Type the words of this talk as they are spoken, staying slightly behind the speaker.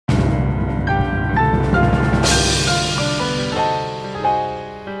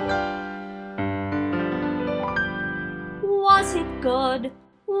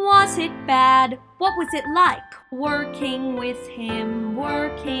was it bad? What was it like working with him,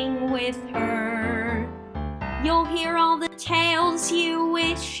 working with her? You'll hear all the tales you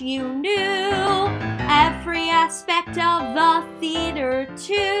wish you knew, every aspect of the theater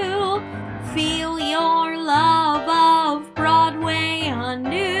too. Feel your love of Broadway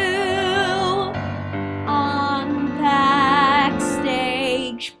anew on Backstage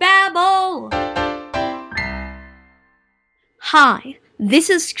Babble. Hi,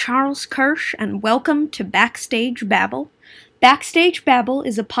 this is Charles Kirsch, and welcome to Backstage Babble. Backstage Babble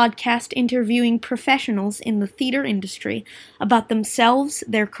is a podcast interviewing professionals in the theater industry about themselves,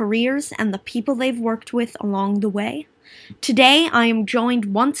 their careers, and the people they've worked with along the way. Today, I am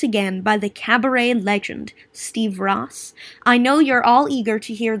joined once again by the cabaret legend, Steve Ross. I know you're all eager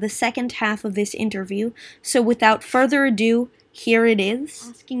to hear the second half of this interview, so without further ado, here it is.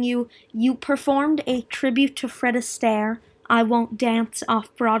 Asking you performed a tribute to Fred Astaire, I Won't Dance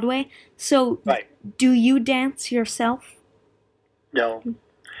Off-Broadway, so Right. Do you dance yourself? No.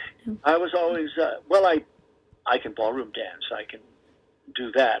 I was always, I can ballroom dance. I can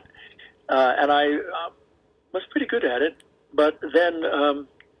do that. And I was pretty good at it. But then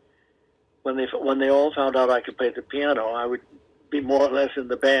when they all found out I could play the piano, I would be more or less in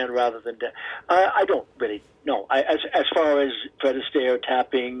the band rather than dance. I don't really know. As far as Fred Astaire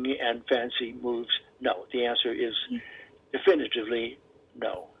tapping and fancy moves, no. The answer is definitively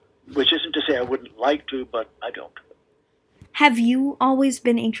no. Which isn't to say I wouldn't like to, but I don't. Have you always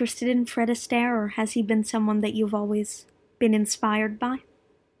been interested in Fred Astaire, or has he been someone that you've always been inspired by?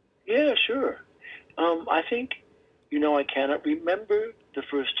 Yeah, sure. I think, I cannot remember the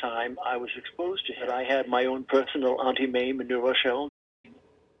first time I was exposed to it. I had my own personal Auntie Mame in New Rochelle.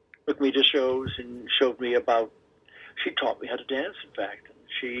 Took me to shows and showed me she taught me how to dance, in fact.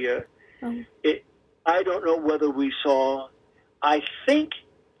 And I don't know whether we saw, I think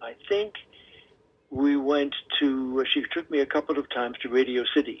we went to, she took me a couple of times to Radio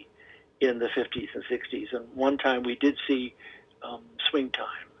City in the 50s and 60s. And one time we did see Swing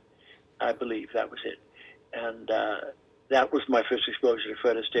Time, I believe that was it. And that was my first exposure to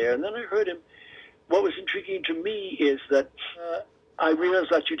Fred Astaire. And then I heard him. What was intriguing to me is that I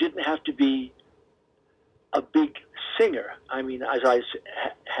realized that you didn't have to be a big singer. I mean, as I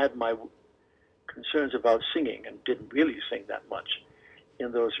had my concerns about singing and didn't really sing that much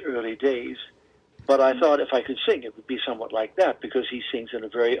in those early days. But I thought if I could sing, it would be somewhat like that, because he sings in a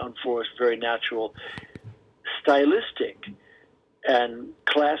very unforced, very natural, stylistic, and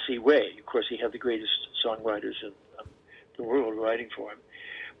classy way. Of course, he had the greatest songwriters in the world writing for him.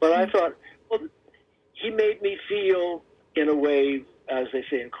 But I thought, well, he made me feel, in a way, as they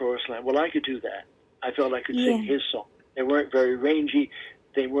say in chorus land, well, I could do that. I felt I could sing his song. They weren't very rangy.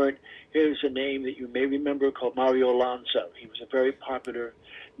 They weren't, here's a name that you may remember called Mario Lanza. He was a very popular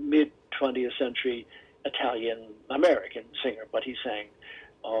mid-20th century Italian-American singer, but he sang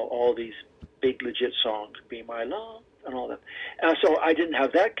all these big, legit songs, Be My Love, and all that. And so I didn't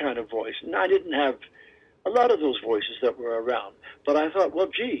have that kind of voice, and I didn't have a lot of those voices that were around. But I thought, well,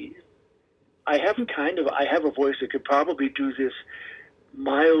 gee, I have a voice that could probably do this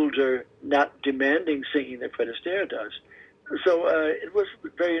milder, not demanding singing that Fred Astaire does. So it was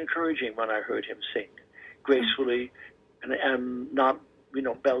very encouraging when I heard him sing gracefully and not,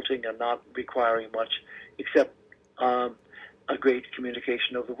 belting and not requiring much except a great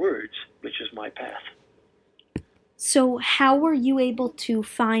communication of the words, which is my path. So how were you able to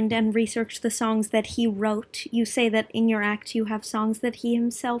find and research the songs that he wrote? You say that in your act you have songs that he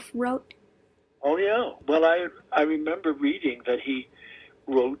himself wrote? Oh, yeah. Well, I remember reading that he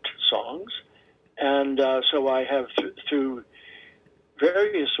wrote songs, and so I have, through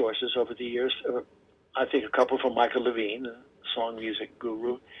various sources over the years, I think a couple from Michael Levine, the song music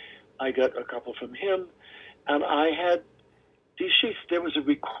guru. I got a couple from him, and I had these sheets. There was a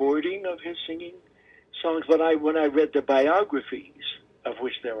recording of his singing songs, but when I read the biographies, of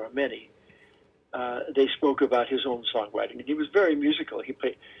which there are many, they spoke about his own songwriting, and he was very musical. He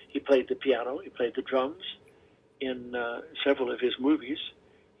played the piano, he played the drums in several of his movies.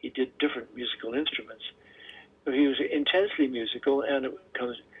 He did different musical instruments. So he was intensely musical, and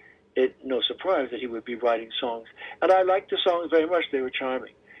it no surprise that he would be writing songs. And I liked the songs very much. They were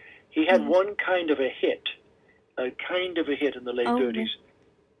charming. He had one kind of a hit in the late 30s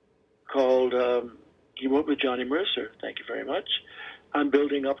called, he wrote with Johnny Mercer, thank you very much. I'm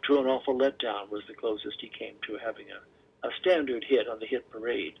Building Up to an Awful Letdown was the closest he came to having a standard hit on the hit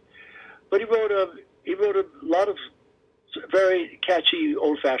parade. But he wrote a lot of very catchy,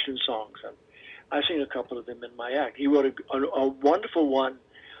 old-fashioned songs. And I sing a couple of them in my act. He wrote a wonderful one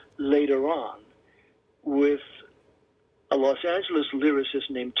later on with a Los Angeles lyricist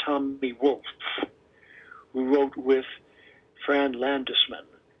named Tommy Wolfe, who wrote with Fran Landesman.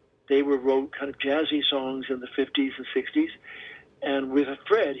 They wrote kind of jazzy songs in the 50s and 60s. And with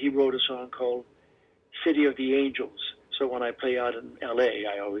Fred, he wrote a song called City of the Angels. So when I play out in L.A.,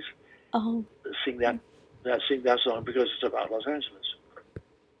 I always sing that song because it's about Los Angeles.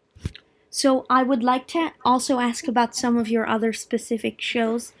 So I would like to also ask about some of your other specific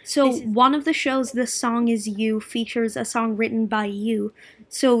shows. So one of the shows, This Song Is You, features a song written by you.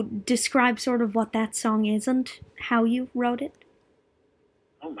 So describe sort of what that song is and how you wrote it.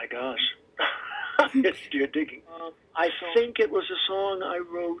 Oh my gosh. You're digging. I think it was a song I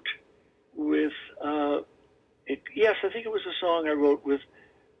wrote with, I think it was a song I wrote with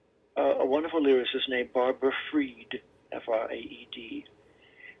a wonderful lyricist named Barbara Freed, F-R-A-E-D,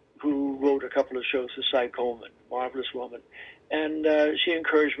 who wrote a couple of shows for Cy Coleman, marvelous woman. And she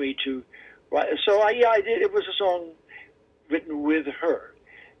encouraged me to write. So I did. It was a song written with her.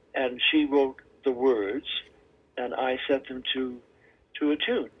 And she wrote the words, and I set them to a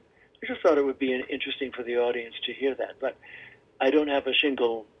tune. I just thought it would be interesting for the audience to hear that. But I don't have a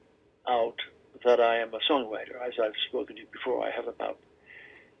shingle out that I am a songwriter. As I've spoken to you before, I have about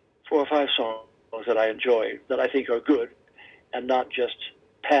 4 or 5 songs that I enjoy, that I think are good, and not just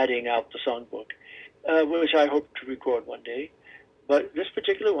padding out the songbook, which I hope to record one day. But this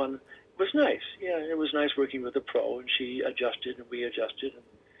particular one was nice. Yeah, it was nice working with a pro, and she adjusted and we adjusted. And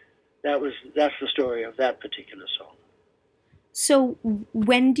that's the story of that particular song. So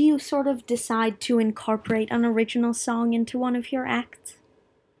when do you sort of decide to incorporate an original song into one of your acts?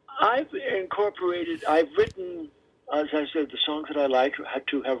 I've written, as I said, the songs that I like had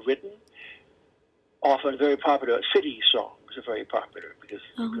to have written, often very popular. City songs are very popular because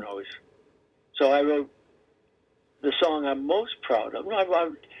you can always. So I wrote the song I'm most proud of.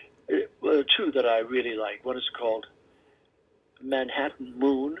 Well, 2 that I really like. One is called Manhattan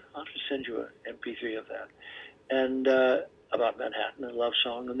Moon. I'll just send you an MP3 of that. And about Manhattan, a love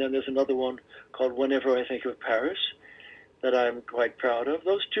song. And then there's another one called Whenever I Think of Paris that I'm quite proud of.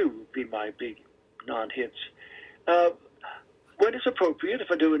 Those 2 would be my big non-hits. When it's appropriate,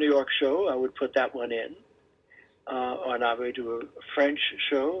 if I do a New York show, I would put that one in. Or I would do a French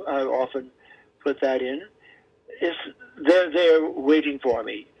show, I often put that in. They're there waiting for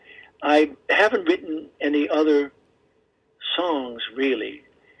me. I haven't written any other songs, really.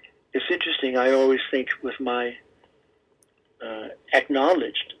 It's interesting, I always think with my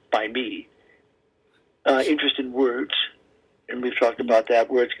acknowledged by me interest in words, and we've talked about that.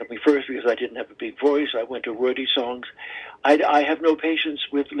 Words coming first because I didn't have a big voice. I went to wordy songs. I have no patience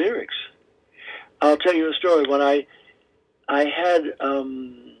with lyrics. I'll tell you a story. When I had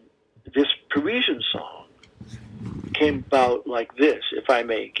this Parisian song came about like this, if I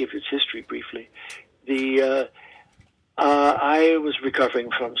may give its history briefly. I was recovering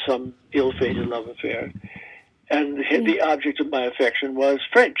from some ill-fated love affair, and the object of my affection was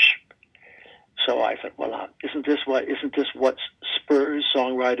French. So I thought, well, isn't this what spurs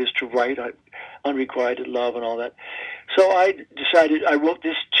songwriters to write unrequited love and all that? So I decided, I wrote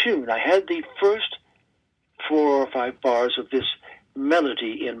this tune. I had the first 4 or 5 bars of this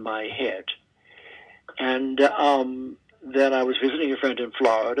melody in my head, and then I was visiting a friend in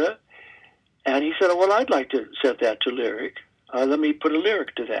Florida, and he said, oh, well, I'd like to set that to lyric. Let me put a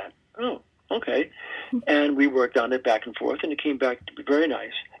lyric to that. Oh, okay. And we worked on it back and forth, and it came back to be very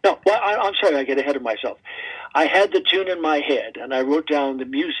nice. No, well, I'm sorry, I get ahead of myself. I had the tune in my head, and I wrote down the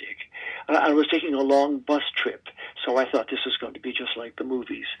music. I was taking a long bus trip, so I thought this is going to be just like the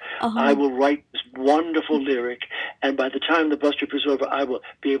movies. I will write this wonderful lyric, and by the time the bus trip is over, I will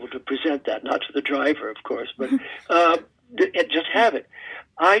be able to present that, not to the driver, of course, but just have it.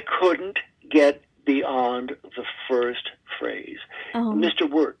 I couldn't get beyond the first phrase. Mr.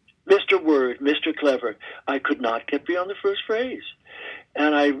 Word, Mr. Clever. I could not get beyond the first phrase.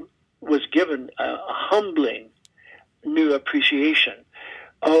 And I was given a humbling new appreciation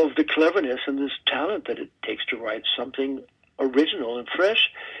of the cleverness and this talent that it takes to write something original and fresh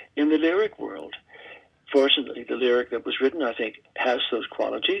in the lyric world. Fortunately, the lyric that was written, I think, has those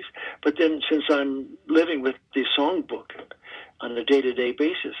qualities. But then since I'm living with the songbook on a day-to-day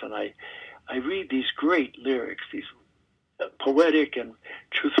basis, and I read these great lyrics, these poetic and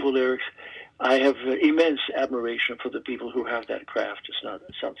truthful lyrics, I have immense admiration for the people who have that craft. It's not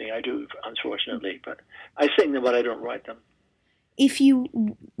something I do, unfortunately, but I sing them, but I don't write them.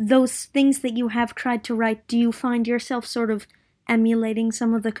 Those things that you have tried to write, do you find yourself sort of emulating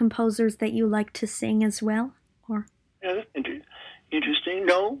some of the composers that you like to sing as well? Or? Yeah, that's interesting.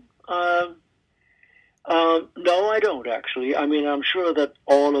 No. No, I don't, actually. I mean, I'm sure that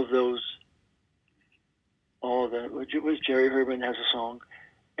all of those It was Jerry Herman has a song,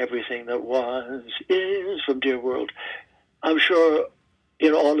 Everything That Was Is, from Dear World. I'm sure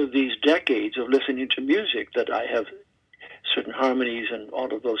in all of these decades of listening to music that I have certain harmonies and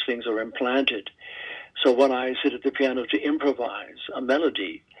all of those things are implanted. So when I sit at the piano to improvise a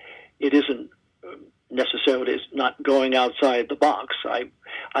melody, it isn't necessarily, it's not going outside the box.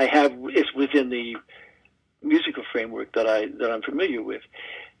 It's within the musical framework that I'm familiar with.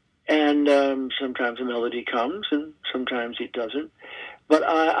 And sometimes a melody comes and sometimes it doesn't. But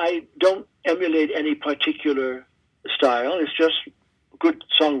I don't emulate any particular style. It's just good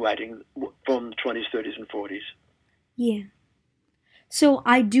songwriting from the 20s, 30s, and 40s. Yeah. So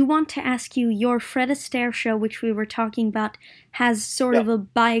I do want to ask you, your Fred Astaire show, which we were talking about, has sort of a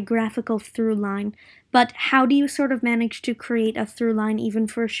biographical through line. But how do you sort of manage to create a through line even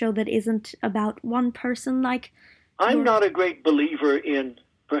for a show that isn't about one person? I'm not a great believer in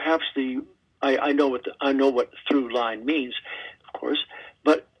perhaps I know what through line means, of course,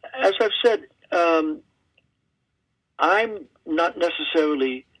 but as I've said, I'm not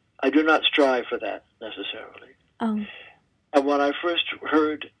necessarily. I do not strive for that necessarily. Oh. And when I first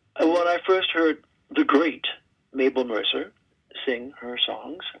heard the great Mabel Mercer sing her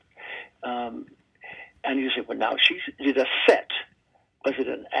songs, and you say, well, now she did a set. Was it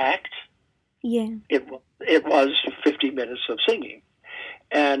an act? Yeah. It was 50 minutes of singing.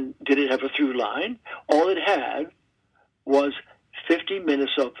 And did it have a through line? All it had was 50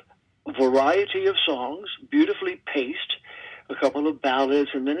 minutes of variety of songs, beautifully paced, a couple of ballads,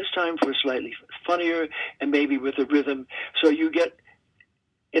 and then it's time for a slightly funnier and maybe with a rhythm. So you get,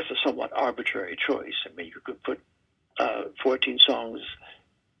 it's a somewhat arbitrary choice. I mean, you could put 14 songs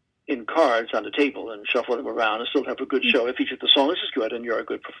in cards on the table and shuffle them around and still have a good show if each of the songs is good and you're a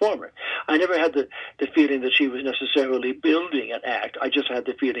good performer. I never had the feeling that she was necessarily building an act. I just had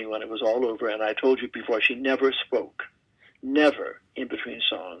the feeling when it was all over, and I told you before, she never spoke, never in between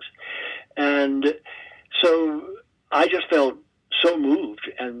songs. And so I just felt so moved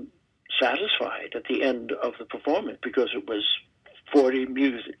and satisfied at the end of the performance because it was 40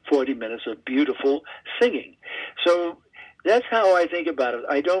 minutes of beautiful singing. So that's how I think about it.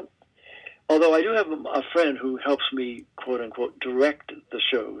 Although I do have a friend who helps me, quote unquote, direct the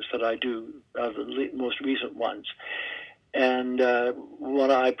shows that I do, the most recent ones. And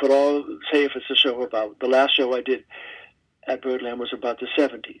when I say if it's a show about, the last show I did at Birdland was about the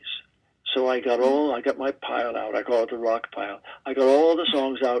 70s. So I got my pile out. I call it the rock pile. I got all the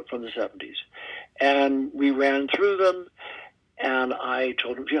songs out from the 70s. And we ran through them, and I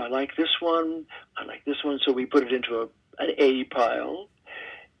told him, I like this one, I like this one. So we put it into an A pile,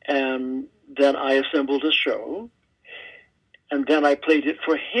 and then I assembled a show, and then I played it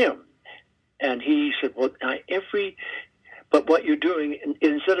for him. And he said, but what you're doing,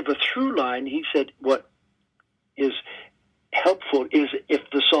 instead of a through line, he said, what is helpful is if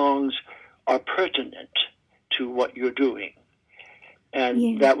the songs are pertinent to what you're doing.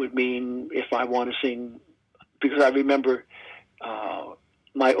 And that would mean if I want to sing, because I remember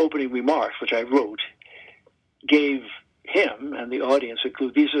my opening remarks, which I wrote, gave him and the audience a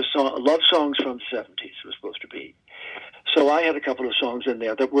clue. These are love songs from the 70s, were supposed to be. So I had a couple of songs in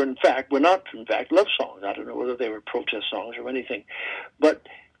there that were not love songs. I don't know whether they were protest songs or anything. But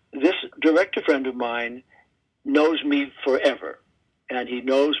this director friend of mine knows me forever, and he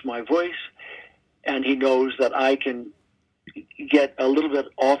knows my voice, and he knows that I can get a little bit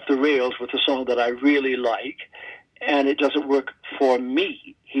off the rails with a song that I really like, and it doesn't work for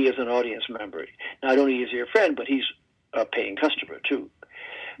me. He is an audience member. Not only is he a friend, but he's a paying customer too.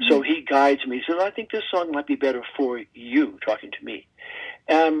 Mm-hmm. So he guides me. He says, I think this song might be better for you, talking to me.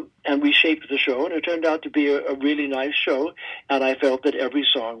 And we shaped the show, and it turned out to be a really nice show, and I felt that every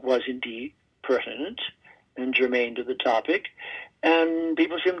song was indeed pertinent and germane to the topic, and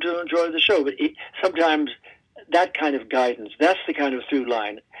people seem to enjoy the show. But sometimes that kind of guidance, that's the kind of through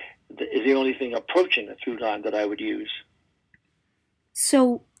line, is the only thing approaching a through line that I would use.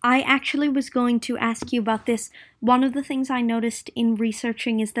 So I actually was going to ask you about this. One of the things I noticed in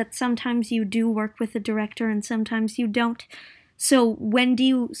researching is that sometimes you do work with a director and sometimes you don't. So when do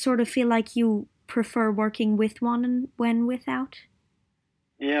you sort of feel like you prefer working with one and when without?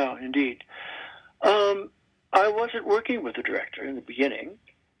 Yeah, indeed. I wasn't working with the director in the beginning.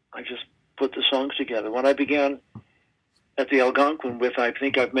 I just put the songs together. When I began at the Algonquin with, I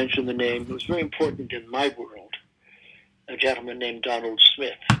think I've mentioned the name, it was very important in my world, a gentleman named Donald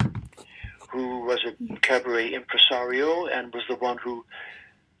Smith, who was a cabaret impresario and was the one who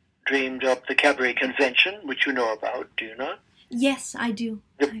dreamed up the cabaret convention, which you know about, do you not? Yes, I do.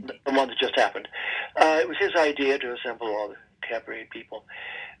 The one that just happened. It was his idea to assemble all the cabaret people.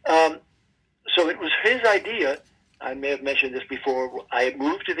 So it was his idea. I may have mentioned this before. I had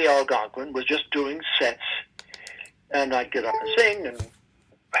moved to the Algonquin, was just doing sets, and I'd get up and sing and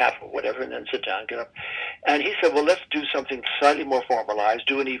half or whatever, and then sit down, get up. And he said, well, let's do something slightly more formalized,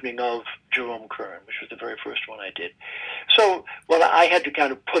 do an evening of Jerome Kern, which was the very first one I did. So, well, I had to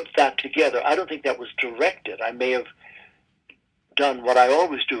kind of put that together. I don't think that was directed. I may have done what I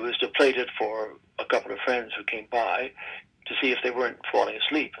always do, is to play it for a couple of friends who came by to see if they weren't falling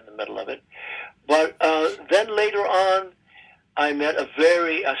asleep in the middle of it. But then later on, I met a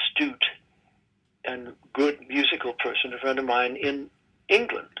very astute and good musical person, a friend of mine in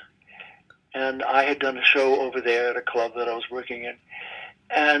England. And I had done a show over there at a club that I was working in.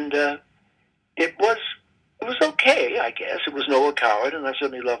 And it was okay, I guess. It was Noel Coward, and I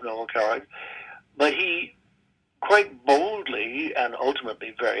certainly love Noel Coward. But he quite boldly and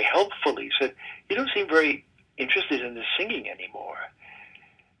ultimately very helpfully said, you don't seem very interested in the singing anymore.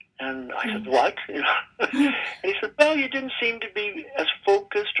 And I said, what? And he said, well, you didn't seem to be as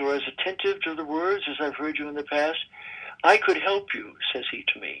focused or as attentive to the words as I've heard you in the past. I could help you, says he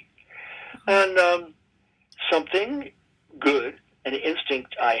to me. And something good, an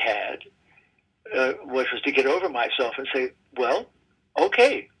instinct I had, was to get over myself and say, well,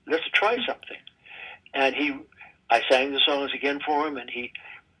 okay, let's try something. And I sang the songs again for him, and he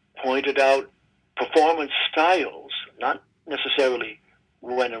pointed out performance styles, not necessarily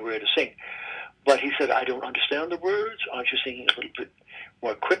when and where to sing. But he said, I don't understand the words. Aren't you singing a little bit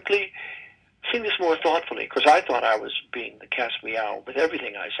more quickly? Sing this more thoughtfully, because I thought I was being the cat's meow with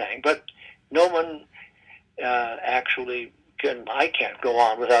everything I sang. But no one actually I can't go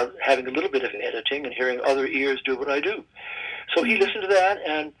on without having a little bit of editing and hearing other ears do what I do. So he listened to that,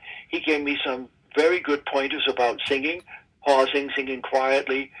 and he gave me some very good pointers about singing, pausing, singing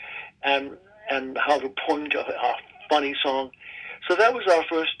quietly, and how to point a funny song. So that was our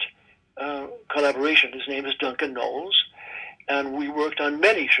first collaboration. His name is Duncan Knowles, and we worked on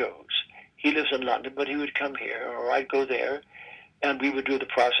many shows. He lives in London, but he would come here, or I'd go there, and we would do the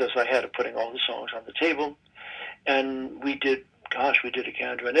process I had of putting all the songs on the table. And we did a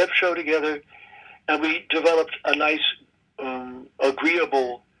Kander and Ebb show together, and we developed a nice,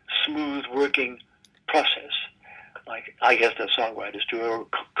 agreeable, smooth working process, like I guess that songwriters do, or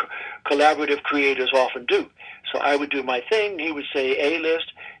collaborative creators often do. So I would do my thing, he would say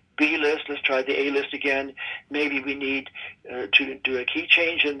A-list, B-list, let's try the A-list again. Maybe we need to do a key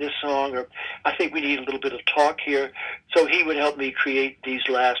change in this song, or I think we need a little bit of talk here. So he would help me create these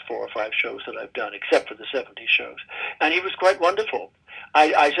last 4 or 5 shows that I've done, except for the 70 shows. And he was quite wonderful.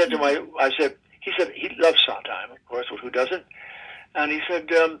 I said to he said he loves Sondheim, of course, who doesn't? And he said,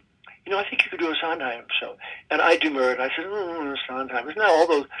 I think you could do a Sondheim show. And I demurred. I said, Sondheim. Now all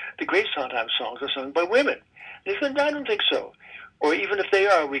the great Sondheim songs are sung by women. And he said, no, I don't think so. Or even if they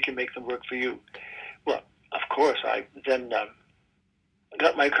are, we can make them work for you. Well, of course, I then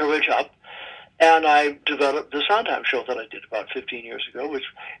got my courage up, and I developed the Sondheim show that I did about 15 years ago, which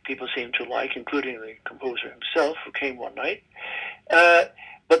people seem to like, including the composer himself, who came one night.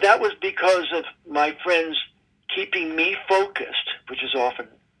 But that was because of my friends keeping me focused, which is often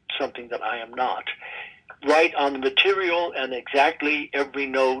something that I am not, right on the material and exactly every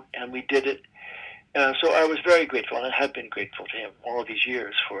note, and we did it. So I was very grateful, and I have been grateful to him all these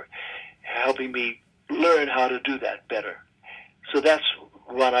years for helping me learn how to do that better. So that's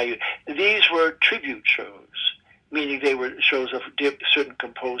what these were tribute shows, meaning they were shows of certain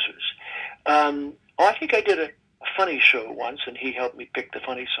composers. I think I did a funny show once, and he helped me pick the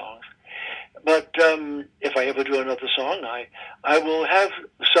funny songs. But if I ever do another song, I will have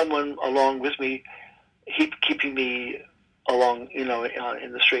someone along with me, keeping me along, in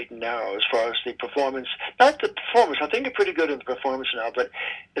the straight and narrow as far as the performance. Not the performance. I think I'm pretty good in the performance now, but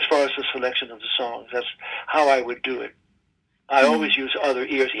as far as the selection of the songs, that's how I would do it. I always use other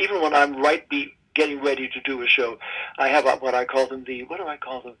ears. Even when I'm getting ready to do a show, I have what I call them, the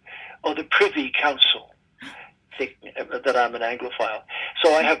Privy Council. Think that I'm an Anglophile.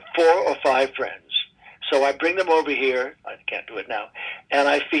 So I have 4 or 5 friends. So I bring them over here, I can't do it now, and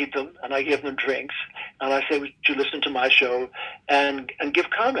I feed them, and I give them drinks, and I say, would you listen to my show, and give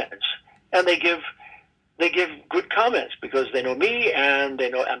comments. And they give good comments because they know me, and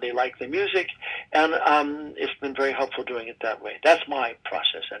they like the music, and it's been very helpful doing it that way. That's my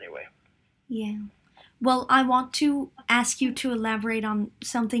process anyway. Yeah. Well, I want to ask you to elaborate on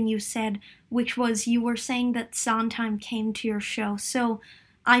something you said, which was you were saying that Sondheim came to your show. So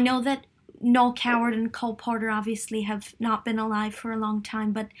I know that Noel Coward and Cole Porter obviously have not been alive for a long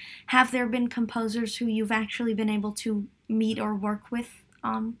time, but have there been composers who you've actually been able to meet or work with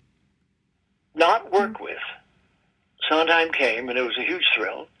on? Not work with. Sondheim came, and it was a huge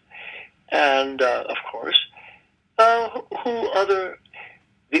thrill. And, of course, the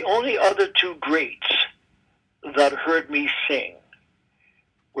only other two greats that heard me sing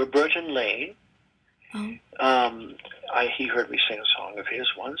were Burton Lane. Oh. He heard me sing a song of his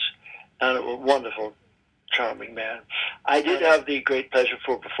once, and a wonderful, charming man. I did have the great pleasure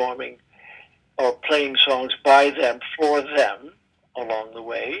for performing or playing songs by them for them along the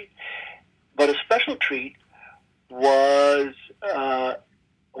way. But a special treat was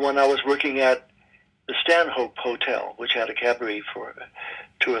when I was working at the Stanhope Hotel, which had a cabaret for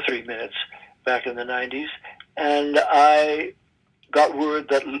 2 or 3 minutes back in the 90s, and I got word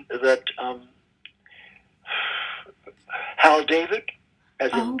that Hal David,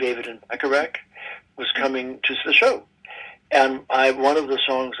 as in David and Bacharach, was coming to the show. And one of the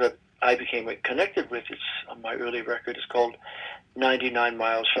songs that I became connected with, it's on my early record, is called 99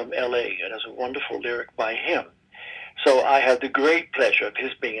 Miles from L.A. It has a wonderful lyric by him. So I had the great pleasure of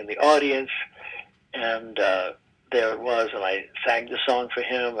his being in the audience, and there it was, and I sang the song for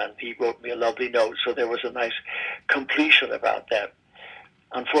him, and he wrote me a lovely note, so there was a nice completion about that.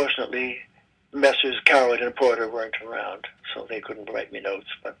 Unfortunately, Messrs. Coward and Porter weren't around, so they couldn't write me notes,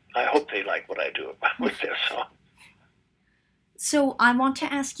 but I hope they like what I do with their song. So I want to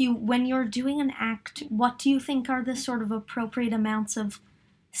ask you, when you're doing an act, what do you think are the sort of appropriate amounts of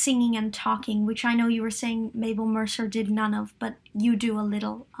singing and talking, which I know you were saying Mabel Mercer did none of, but you do a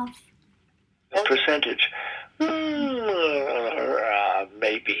little of? A percentage?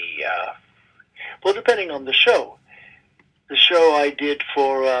 Maybe. Well, depending on the show. The show I did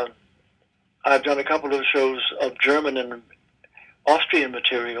for... I've done a couple of shows of German and Austrian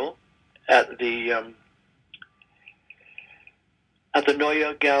material at the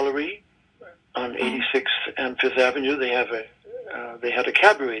Neue Gallery on 86th and 5th Avenue. They had a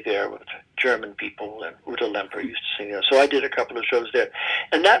cabaret there with German people, and Uta Lemper used to sing there. So I did a couple of shows there,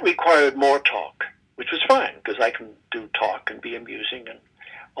 and that required more talk, which was fine because I can do talk and be amusing and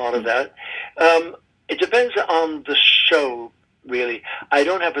all of that. It depends on the show. Really, I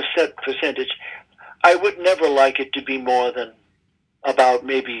don't have a set percentage. I would never like it to be more than about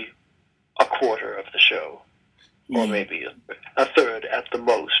maybe a quarter of the show, or maybe a third at the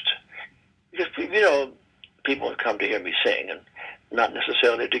most. Because, people have come to hear me sing, and not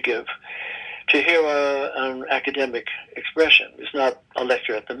necessarily to hear an academic expression. It's not a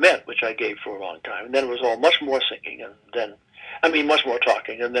lecture at the Met, which I gave for a long time, and then it was all much more singing, much more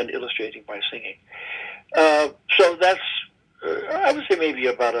talking, and then illustrating by singing. So that's, I would say maybe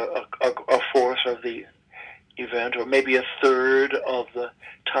about a fourth of the event, or maybe a third of the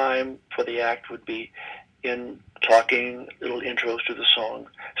time for the act would be in talking, little intros to the song,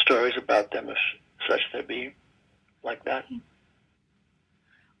 stories about them, if such there be, like that.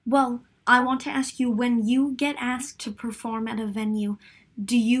 Well, I want to ask you, when you get asked to perform at a venue,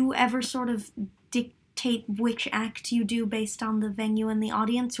 do you ever sort of dictate which act you do based on the venue and the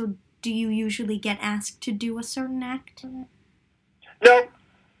audience, or do you usually get asked to do a certain act? No.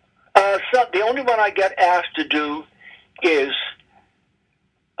 So the only one I get asked to do is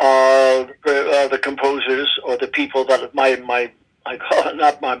the composers or the people that I call it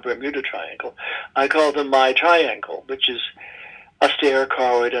not my Bermuda Triangle. I call them my triangle, which is Astaire,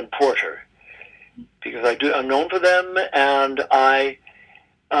 Coward, and Porter, because I'm known for them, and a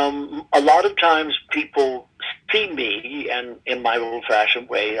lot of times people see me, and in my old-fashioned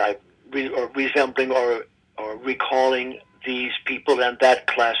way, resembling or recalling these people and that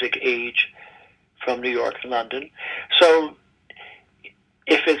classic age from New York and London. So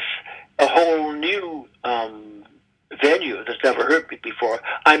if it's a whole new venue that's never heard me before,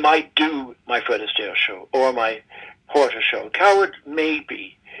 I might do my Fred Astaire show or my Porter show. Coward,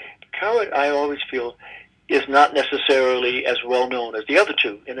 maybe. Coward, I always feel, is not necessarily as well known as the other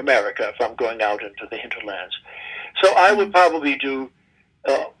two in America if I'm going out into the hinterlands. So I would probably do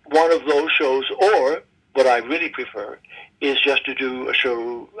one of those shows, or what I really prefer is just to do a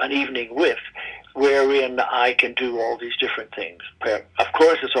show, an evening with, wherein I can do all these different things. Of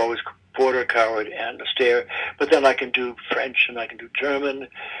course, it's always Porter, Coward, and Astaire, but then I can do French, and I can do German,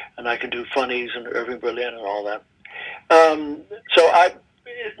 and I can do funnies and Irving Berlin and all that. So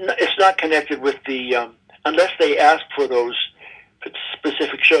it's not connected with the, unless they ask for those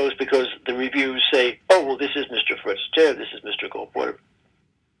specific shows because the reviews say, oh, well, this is Mr. Fred Astaire, this is Mr. Cole Porter.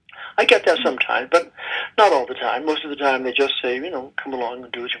 I get that sometimes, but not all the time. Most of the time they just say, come along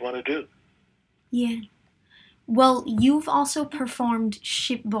and do what you want to do. Yeah. Well, you've also performed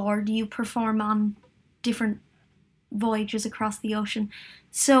shipboard. You perform on different voyages across the ocean.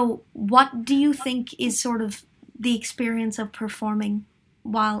 So what do you think is sort of the experience of performing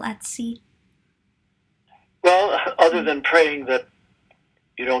while at sea? Well, other than praying that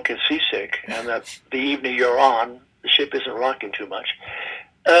you don't get seasick, and that the evening you're on, the ship isn't rocking too much.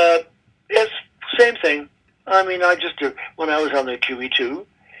 It's same thing. I mean, I just did, when I was on the QE2,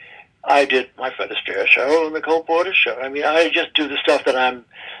 I did my Fred Astaire show and the Cole Porter show. I mean, I just do the stuff that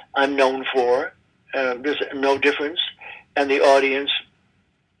I'm known for. There's no difference, and the audience.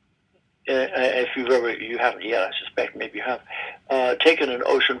 If you haven't yet, I suspect maybe you have taken an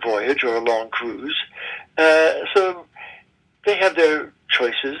ocean voyage or a long cruise. So they have their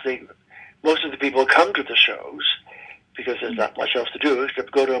choices. Most of the people come to the shows because there's not much else to do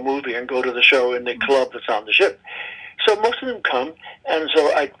except go to a movie and go to the show in the club that's on the ship. So most of them come, and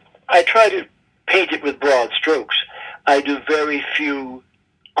so I try to paint it with broad strokes. I do very few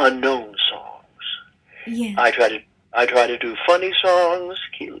unknown songs. Yeah. I try to do funny songs,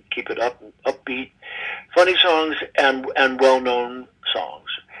 keep it upbeat, funny songs and well-known songs.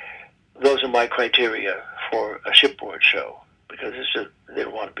 Those are my criteria for a shipboard show, because it's just, they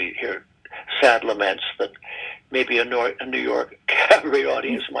don't want to be here sad laments that maybe a New York cabaret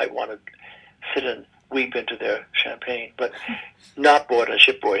audience might want to sit and weep into their champagne, but not board a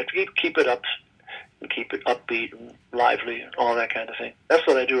shipboard. Keep it up and keep it upbeat and lively and all that kind of thing. That's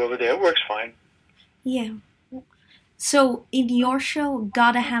what I do over there. It works fine. Yeah. So, in your show,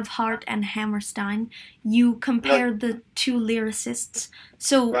 Gotta Have Heart and Hammerstein, you compare the two lyricists.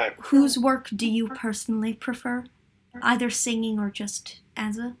 So, Right. Whose work do you personally prefer? Either singing or just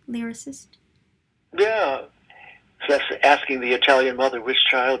as a lyricist? Yeah. So that's asking the Italian mother, which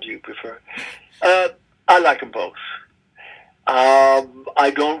child do you prefer? I like them both.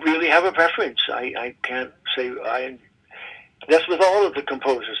 I don't really have a preference. I can't say that's with all of the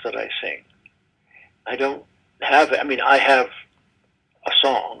composers that I sing. I don't have, I mean, I have a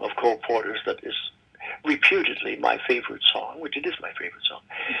song of Cole Porter's that is reputedly my favorite song, which it is my favorite song.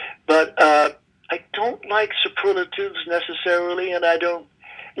 But I don't like superlatives necessarily, and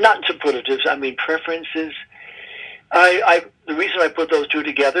not superlatives, I mean preferences. The reason I put those two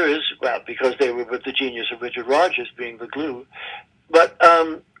together is, well, because they were with the genius of Richard Rodgers being the glue. But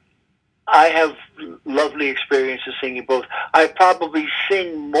I have lovely experiences singing both. I probably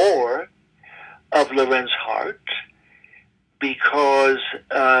sing more of Lorenz Hart because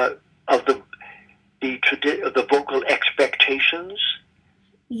of the vocal expectations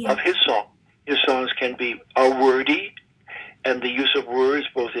of his song. His songs are wordy, and the use of words,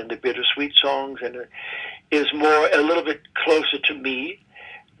 both in the bittersweet songs, and is a little bit closer to me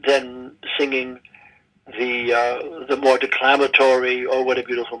than singing the more declamatory "Oh What a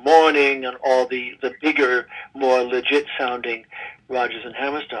Beautiful Morning" and all the bigger, more legit sounding Rodgers and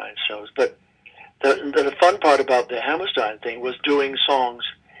Hammerstein shows. But the fun part about the Hammerstein thing was doing songs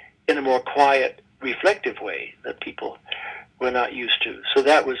in a more quiet, reflective way that people were not used to. So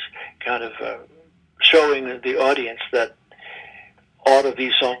that was kind of showing the audience that all of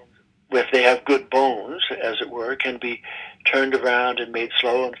these songs, if they have good bones, as it were, can be turned around and made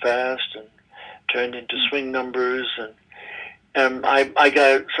slow and fast and turned into swing numbers. And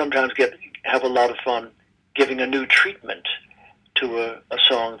I sometimes have a lot of fun giving a new treatment to a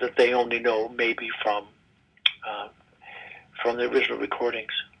song that they only know maybe from the original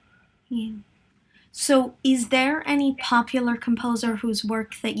recordings. Yeah. So, is there any popular composer whose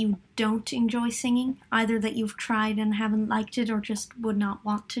work that you don't enjoy singing, either that you've tried and haven't liked it, or just would not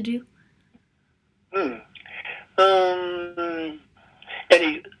want to do?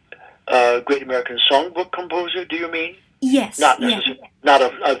 Any great American songbook composer, do you mean? Yes. Not necessarily. Yeah. Not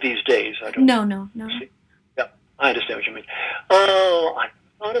of these days. I don't. No. See. Yeah, I understand what you mean. Oh, I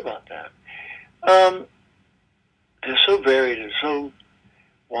thought about that. They're so varied and so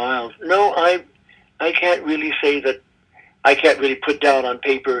wild. No, I can't really say that. I can't really put down on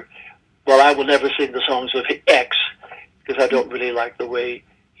paper, well, I will never sing the songs of X, because I don't really like the way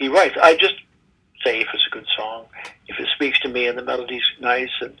he writes. I just say if it's a good song, if it speaks to me and the melody's nice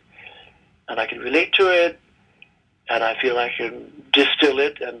and I can relate to it, and I feel I can distill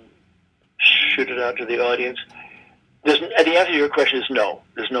it and shoot it out to the audience. The answer to your question is no.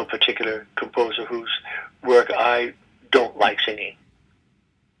 There's no particular composer whose work I don't like singing.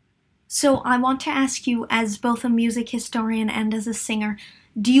 So I want to ask you, as both a music historian and as a singer,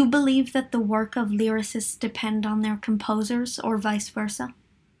 do you believe that the work of lyricists depend on their composers, or vice versa?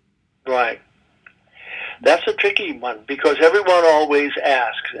 Right. That's a tricky one, because everyone always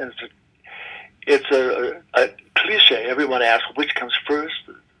asks, and it's a cliche. Everyone asks, which comes first,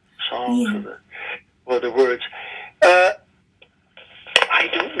 the songs or the words. I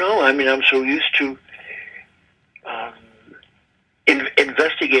don't know. I mean, I'm so used to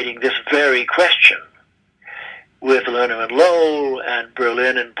investigating this very question with Lerner and Lowe and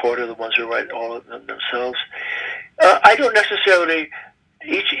Berlin and Porter, the ones who write all of them themselves. I don't necessarily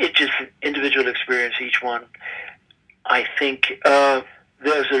each is an individual experience, each one. I think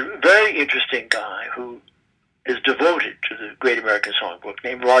there's a very interesting guy who is devoted to the Great American Songbook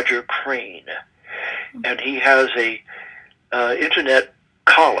named Roger Crane, and he has a internet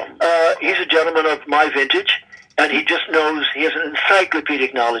column. He's a gentleman of my vintage, and he just knows, he has an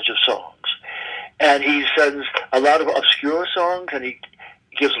encyclopedic knowledge of songs. And he sends a lot of obscure songs, and he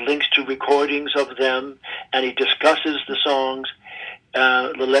gives links to recordings of them, and he discusses the songs,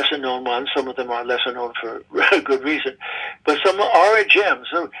 the lesser-known ones. Some of them are lesser known for good reason, but some are gems.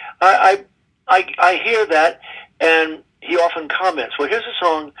 So I hear that, and he often comments, well, here's a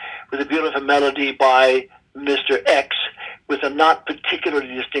song with a beautiful melody by Mr. X with a not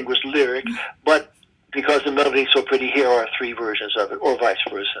particularly distinguished lyric, but because the melody is so pretty, here are 3 versions of it, or vice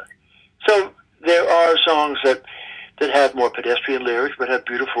versa. So there are songs that have more pedestrian lyrics but have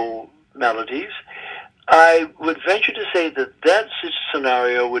beautiful melodies. I would venture to say that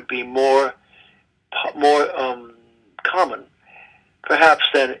scenario would be more common, perhaps,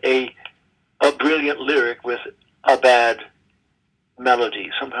 than a brilliant lyric with a bad melody.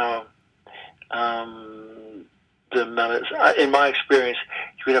 Somehow, the melodies, in my experience,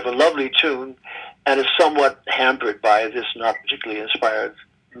 you could have a lovely tune and is somewhat hampered by this not particularly inspired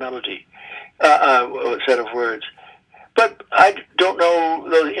melody, set of words. But I don't know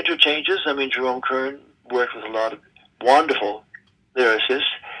those interchanges. I mean, Jerome Kern worked with a lot of wonderful lyricists,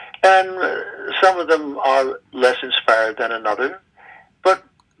 and some of them are less inspired than another. But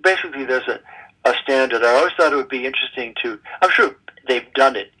basically, there's a standard. I always thought it would be interesting I'm sure they've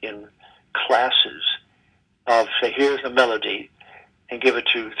done it in classes of, say, here's a melody, and give it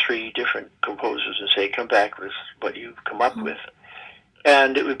to 3 different composers and say, come back with what you've come up with.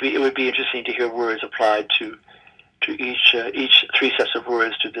 And it would be interesting to hear words applied to each 3 sets of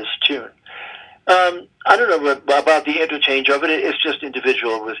words to this tune. I don't know about the interchange of it. It's just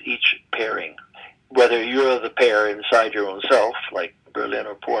individual with each pairing, whether you're the pair inside your own self, like Berlin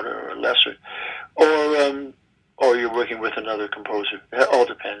or Porter or Lesser, or you're working with another composer. It all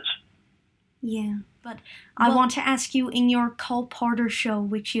depends. Yeah, but I want to ask you, in your Cole Porter show,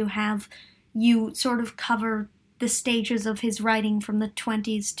 which you have, you sort of cover the stages of his writing from the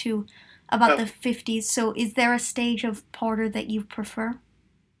 20s to about the 50s. So is there a stage of Porter that you prefer?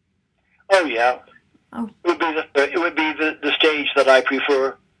 Oh, yeah. Oh. It would be the stage that I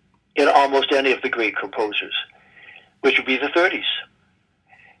prefer in almost any of the great composers, which would be the 30s.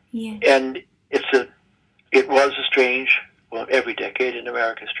 Yeah. And it was a strange, well, every decade in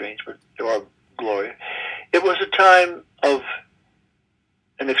America is strange, but there are glory. It was a time of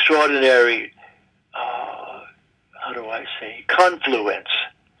an extraordinary, how do I say, confluence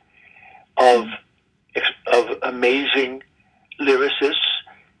of amazing lyricists,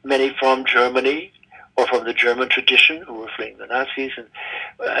 many from Germany or from the German tradition, who were fleeing the Nazis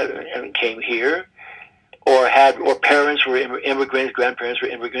and came here, or parents were immigrants, grandparents were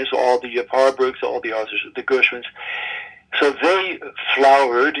immigrants, all the Parbergs, all the authors, the Gershwins. So they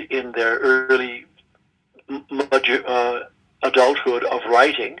flowered in their early adulthood of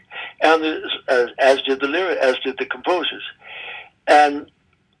writing, and as did the composers. And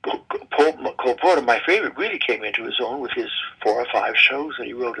Cole Porter, my favorite, really came into his own with his 4 or 5 shows that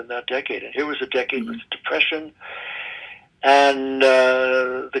he wrote in that decade. And here was a decade with depression, and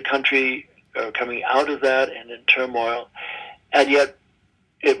the country coming out of that and in turmoil. And yet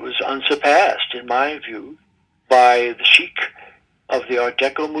it was unsurpassed, in my view, by the chic of the Art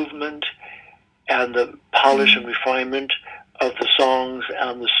Deco movement and the polish and refinement of the songs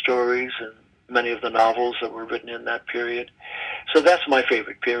and the stories and many of the novels that were written in that period. So that's my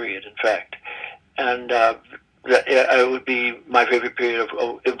favorite period, in fact. And it would be my favorite period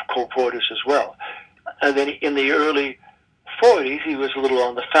of Cole Porter's as well. And then in the early 40s, he was a little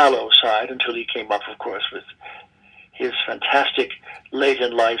on the fallow side until he came up, of course, with his fantastic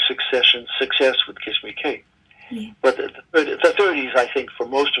late-in-life success with Kiss Me Kate. Yeah. But the 30s, I think, for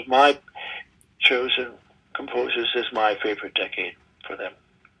most of my chosen composers, is my favorite decade for them.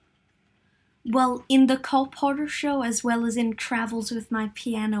 Well, in the Cole Porter show, as well as in Travels with My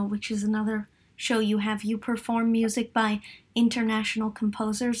Piano, which is another show you have, you perform music by international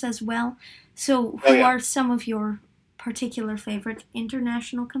composers as well. So who are some of your particular favorite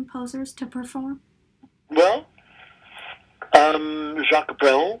international composers to perform? Well, Jacques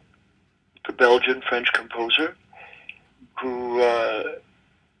Brel, the Belgian-French composer, who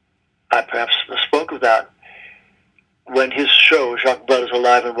I perhaps spoke of that when his show, Jacques Brel is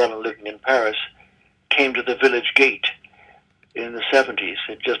Alive and Well and Living in Paris, came to the Village Gate in the 70s.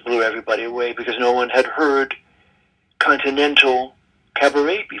 It just blew everybody away because no one had heard continental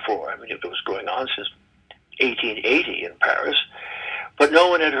cabaret before. I mean, it was going on since 1880 in Paris, but no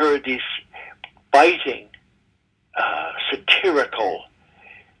one had heard these biting, satirical,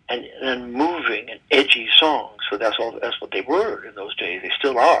 and moving and edgy songs. So that's what they were in those days. They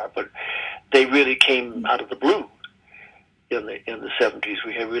still are, but they really came out of the blue in the 70s.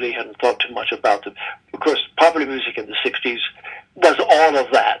 We really hadn't thought too much about them. Of course, popular music in the 60s was all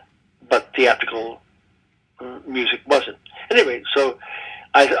of that, but theatrical music wasn't. Anyway, so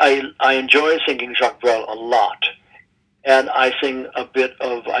I enjoy singing Jacques Brel a lot, and I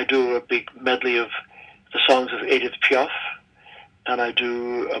do a big medley of the songs of Edith Piaf, and I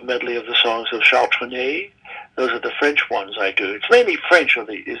do a medley of the songs of Charles Trenet. Those are the French ones I do. It's mainly French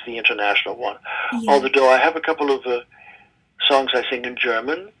is the international one, although I have a couple of songs I sing in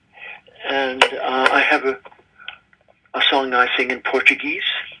German, and I have a song I sing in Portuguese,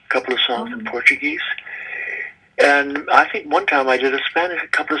 a couple of songs in Portuguese. And I think one time I did a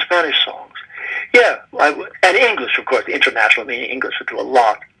couple of Spanish songs. Yeah, and English, of course, international, meaning English. I do a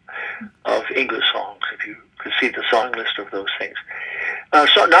lot of English songs, if you could see the song list of those things.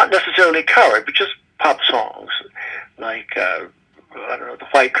 So not necessarily current, but just pop songs, like, I don't know, the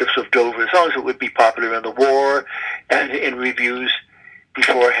White Cliffs of Dover, songs that would be popular in the war and in reviews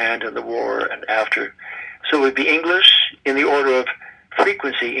beforehand in the war and after. So it would be English in the order of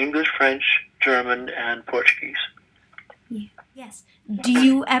frequency, English, French, German, and Portuguese. Yes. Do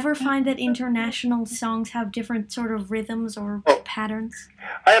you ever find that international songs have different sort of rhythms or patterns?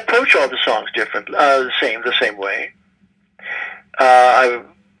 I approach all the songs the same way.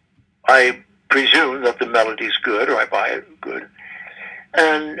 I presume that the melody's good, or I buy it good,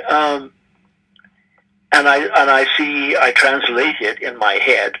 and I translate it in my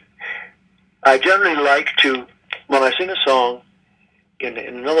head. I generally like to, when I sing a song in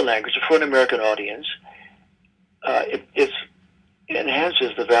another language for an American audience, it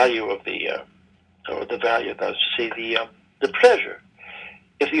enhances the value of the pleasure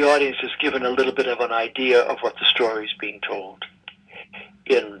if the audience is given a little bit of an idea of what the story is being told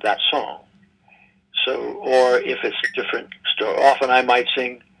in that song. So, or if it's a different story. Often I might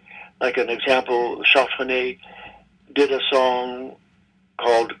sing, like an example, Charles Trenet did a song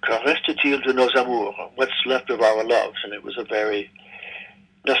called Que reste-t-il de nos amours? What's left of our loves? And it was a very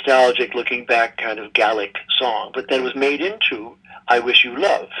nostalgic, looking back kind of Gallic song, but then it was made into I Wish You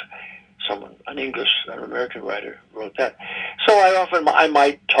Love. An American writer wrote that. So I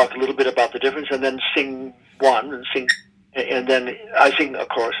might talk a little bit about the difference and then sing one and then I sing a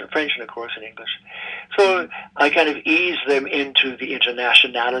chorus in French and a chorus in English. So I kind of ease them into the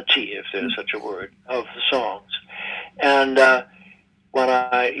internationality, if there's such a word, of the songs. And when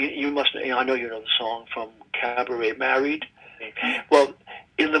I know you know the song from Cabaret Married. Well,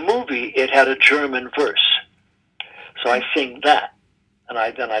 in the movie, it had a German verse. So I sing that, and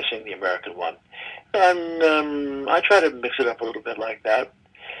then I sing the American one. And I try to mix it up a little bit like that.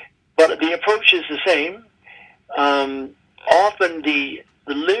 But the approach is the same. Often the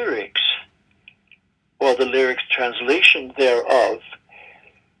lyrics, or the lyrics translation thereof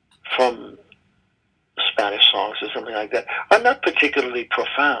from Spanish songs or something like that, are not particularly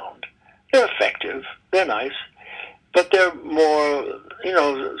profound. They're effective. They're nice. But they're more,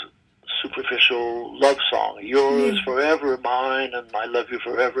 superficial love song. Yours forever, mine, and I love you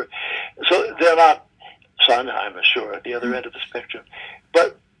forever. So they're not Sondheim, sure, at the other end of the spectrum.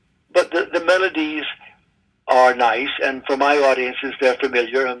 But the melodies are nice, and for my audiences, they're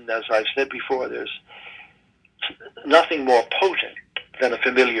familiar. And as I've said before, there's nothing more potent than a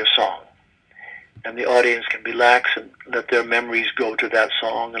familiar song. And the audience can relax and let their memories go to that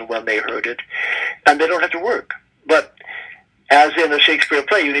song and when they heard it. And they don't have to work. But as in a Shakespeare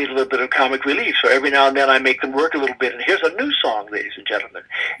play, you need a little bit of comic relief. So every now and then I make them work a little bit. And here's a new song, ladies and gentlemen.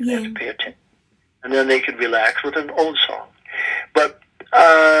 You have to pay attention. And then they can relax with an old song. But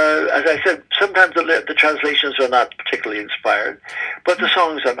as I said, sometimes the translations are not particularly inspired. But the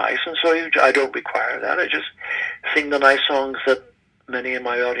songs are nice. And so I don't require that. I just sing the nice songs that many in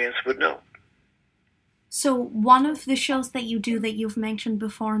my audience would know. So one of the shows that you do that you've mentioned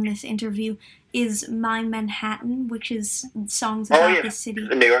before in this interview is My Manhattan, which is songs about the city.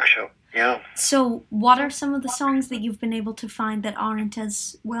 The New York show, yeah. So what are some of the songs that you've been able to find that aren't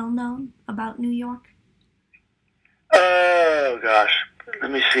as well known about New York? Oh, gosh.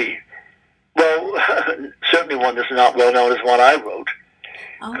 Let me see. Well, certainly one that's not well known is one I wrote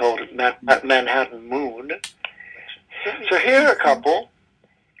called Manhattan Moon. So here are a couple.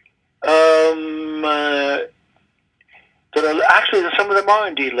 Some of them are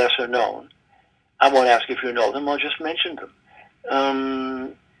indeed lesser known. I won't ask if you know them, I'll just mention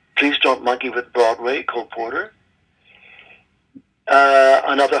them. Please Don't Monkey with Broadway, Cole Porter.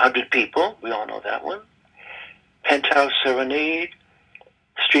 Another 100 People, we all know that one. Penthouse Serenade,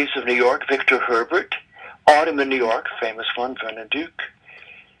 Streets of New York, Victor Herbert. Autumn in New York, famous one, Vernon Duke.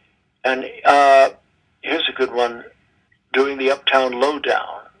 And here's a good one, Doing the Uptown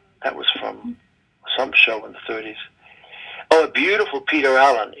Lowdown. That was from some show in the 30s. Oh, a beautiful Peter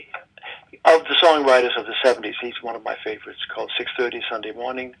Allen. Of the songwriters of the 70s, he's one of my favorites, called 6:30 Sunday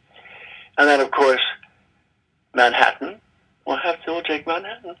Morning. And then, of course, Manhattan. We'll take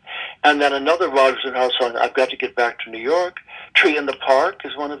Manhattan. And then another Rodgers and Howell song, I've Got to Get Back to New York. Tree in the Park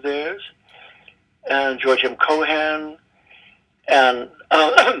is one of theirs. And George M. Cohan. And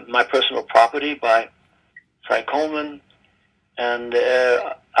My Personal Property by Frank Coleman. And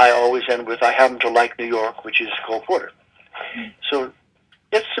I always end with I Happen to Like New York, which is Cole Porter. So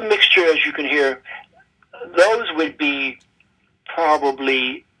it's a mixture, as you can hear. Those would be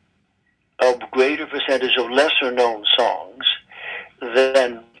probably a greater percentage of lesser-known songs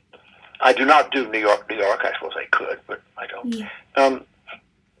than I do not do New York, New York. I suppose I could, but I don't. Yeah.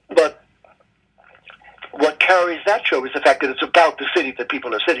 But what carries that show is the fact that it's about the city that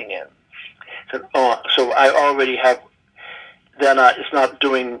people are sitting in. So I already have, then it's not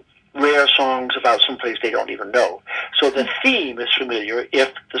doing rare songs about someplace they don't even know. So the theme is familiar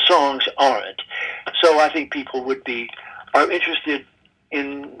if the songs aren't. So I think people are interested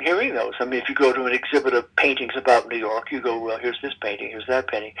in hearing those. I mean, if you go to an exhibit of paintings about New York, you go, well, here's this painting, here's that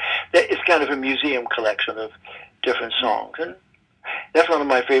painting. It's kind of a museum collection of different songs. And that's one of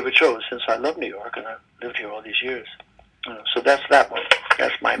my favorite shows since I love New York and I've lived here all these years. So that's that one.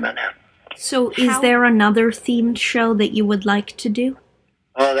 That's my Manhattan. So is there another themed show that you would like to do?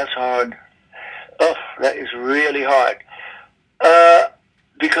 Oh, that's hard. Oh, that is really hard.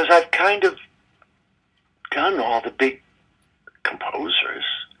 Because I've kind of done all the big composers.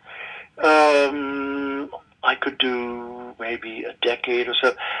 I could do maybe a decade or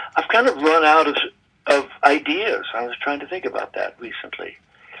so. I've kind of run out of ideas. I was trying to think about that recently.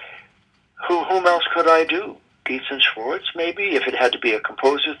 Whom else could I do? Dietz and Schwartz, maybe, if it had to be a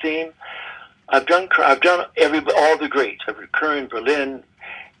composer theme. I've done all the greats. I've done Kern, Berlin,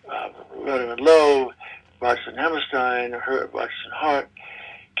 Rudderman Lowe, Rodgers and Hammerstein, Rodgers and Hart,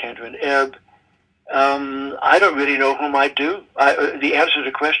 Kander and Ebb. I don't really know whom I do. The answer to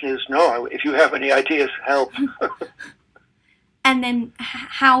the question is no. If you have any ideas, help. And then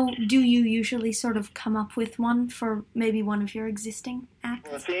how do you usually sort of come up with one for maybe one of your existing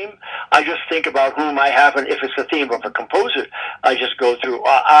acts? A theme? I just think about whom I have, and if it's the theme of a composer, I just go through,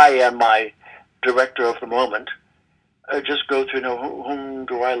 I and my director of the moment, just go through, whom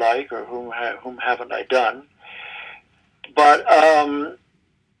do I like or whom haven't I done. But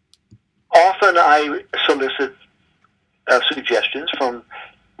often I solicit suggestions from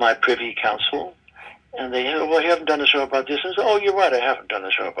my privy council, and they, well, you haven't done a show about this. And so, oh, you're right, I haven't done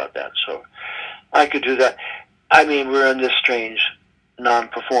a show about that. So I could do that. I mean, we're in this strange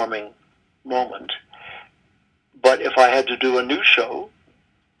non-performing moment. But if I had to do a new show,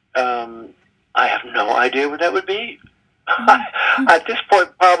 I have no idea what that would be. At this point,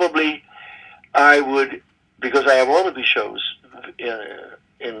 probably I would, because I have all of these shows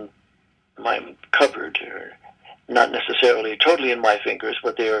in my cupboard, or not necessarily totally in my fingers,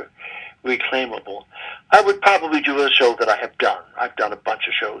 but they're reclaimable. I would probably do a show that I have done. I've done a bunch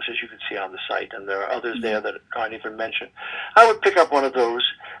of shows, as you can see on the site, and there are others there that aren't even mentioned. I would pick up one of those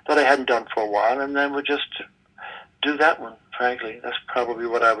that I hadn't done for a while, and then would just do that one, frankly. That's probably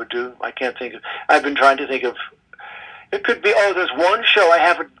what I would do. I can't think of... I've been trying to think of... It could be, there's one show I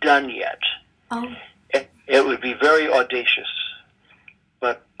haven't done yet. Oh. It would be very audacious,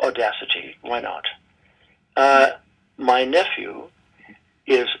 but audacity, why not? My nephew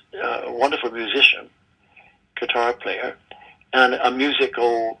is a wonderful musician, guitar player, and a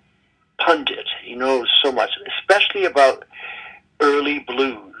musical pundit. He knows so much, especially about early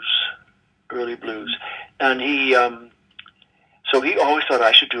blues. And he, so he always thought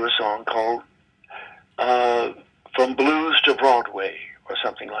I should do a song called From Blues to Broadway, or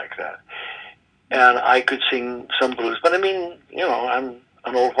something like that. And I could sing some blues, but I mean, I'm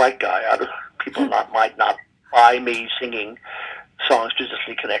an old white guy. People might not buy me singing songs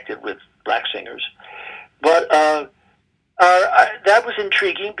traditionally connected with black singers. But that was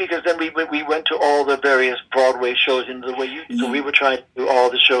intriguing, because then we went to all the various Broadway shows in the way so we were trying to do all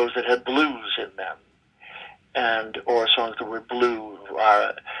the shows that had blues in them, or songs that were blue.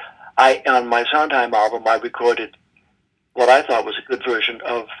 On my Sondheim album, I recorded what I thought was a good version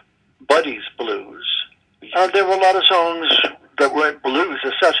of Buddy's Blues. There were a lot of songs that weren't blues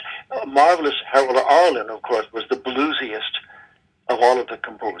as such. Marvelous Harold Arlen, of course, was the bluesiest of all of the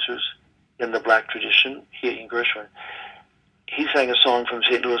composers in the black tradition, he and Gershwin. He sang a song from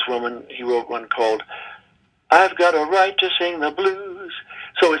St. Louis Woman. He wrote one called, I've Got a Right to Sing the Blues.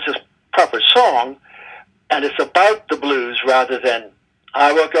 So it's a proper song, and it's about the blues rather than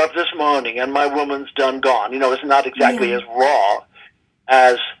I woke up this morning and my woman's done gone. It's not exactly as raw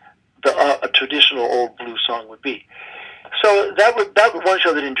as a traditional old blues song would be. So that would one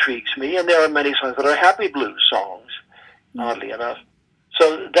show that intrigues me, and there are many songs that are happy blues songs, oddly enough.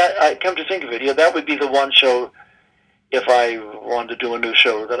 So that I come to think of it, that would be the one show if I wanted to do a new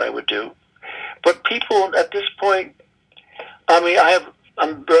show that I would do. But people at this point,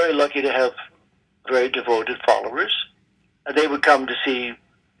 I'm very lucky to have very devoted followers. They would come to see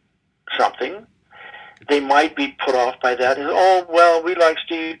something. They might be put off by that. And, oh, well, we like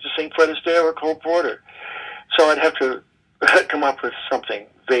Steve to sing Fred Astaire or Cole Porter. So I'd have to come up with something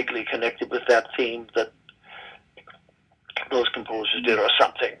vaguely connected with that theme that those composers did or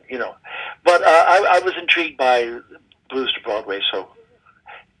something, But I was intrigued by Blues to Broadway, so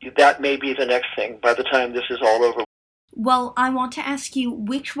that may be the next thing by the time this is all over. Well, I want to ask you,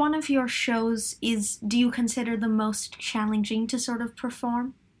 which one of your shows do you consider the most challenging to sort of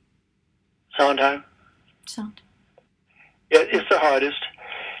perform? Sondheim. It's the hardest.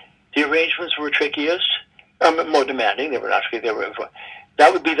 The arrangements were trickiest, more demanding. They were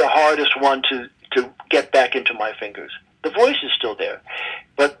that would be the hardest one to get back into my fingers. The voice is still there,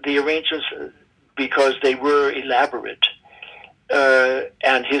 but the arrangements, because they were elaborate,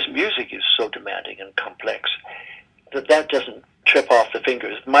 and his music is so demanding and complex, that doesn't trip off the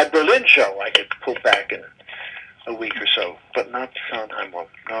fingers. My Berlin show I could pull back in a week or so, but not the Sondheim one.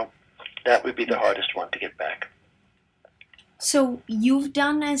 No, that would be the hardest one to get back. So you've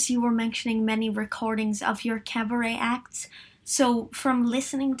done, as you were mentioning, many recordings of your cabaret acts. So from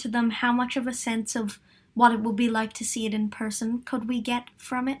listening to them, how much of a sense of what it will be like to see it in person could we get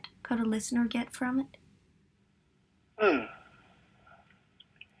from it? Could a listener get from it?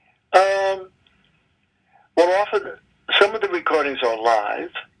 Well, often some of the recordings are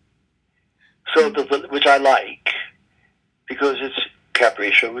live, so which I like, because it's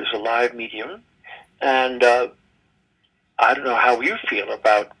cabaret show is a live medium, and I don't know how you feel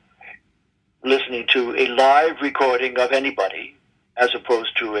about listening to a live recording of anybody, as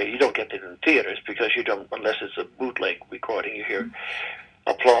opposed to you don't get it in theaters because you don't, unless it's a bootleg recording, you hear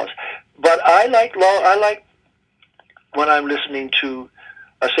applause. But I like when I'm listening to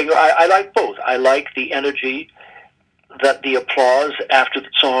a singer. I like both. I like the energy that the applause after the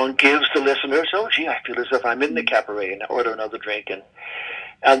song gives the listeners. Oh, gee, I feel as if I'm in the cabaret and order another drink,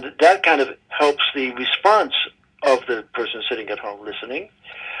 and that kind of helps the response of the person sitting at home listening,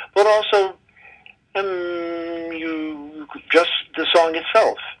 but also just the song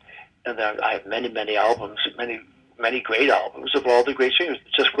itself. And I have many albums, many great albums of all the great singers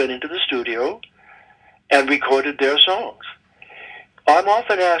that just went into the studio and recorded their songs. I'm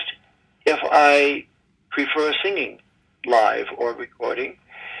often asked if I prefer singing live or recording,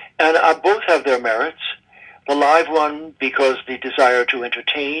 and both have their merits. The live one, because the desire to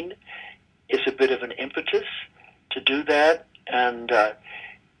entertain is a bit of an impetus to do that, and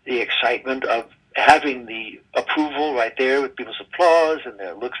the excitement of having the approval right there with people's applause and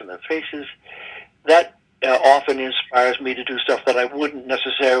their looks on their faces, that often inspires me to do stuff that I wouldn't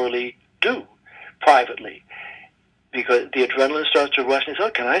necessarily do privately, because the adrenaline starts to rush and says,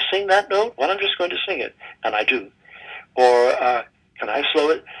 oh, can I sing that note? Well, I'm just going to sing it, and I do. Or can I slow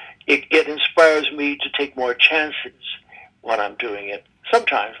it? It inspires me to take more chances when I'm doing it,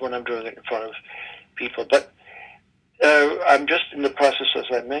 sometimes when I'm doing it in front of people. But I'm just in the process, as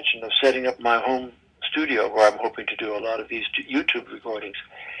I mentioned, of setting up my home studio where I'm hoping to do a lot of these YouTube recordings.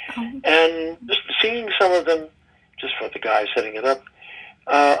 And just seeing some of them, just for the guy setting it up,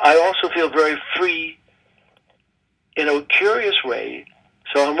 I also feel very free in a curious way.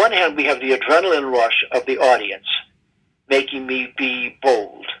 So on one hand, we have the adrenaline rush of the audience, making me be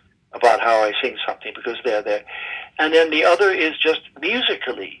bold about how I sing something because they're there. And then the other is just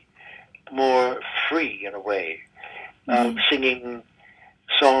musically more free in a way, singing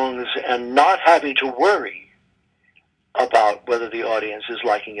songs and not having to worry about whether the audience is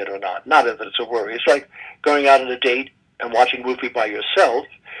liking it or not. Not that it's a worry. It's like going out on a date and watching a movie by yourself,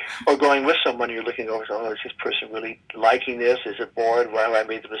 or going with someone and you're looking over, oh, is this person really liking this? Is it bored? Why have I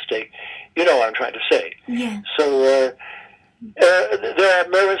made the mistake? You know what I'm trying to say. Yeah. So there are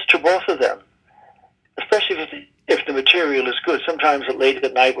merits to both of them, especially if the material is good. Sometimes late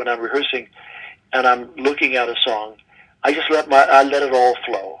at night when I'm rehearsing and I'm looking at a song, I just let it all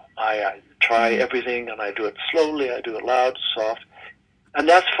flow. I try everything, and I do it slowly. I do it loud, soft, and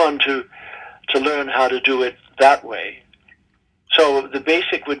that's fun to learn how to do it that way. So the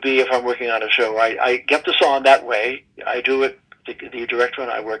basic would be, if I'm working on a show, I get the song that way. I do it, the director and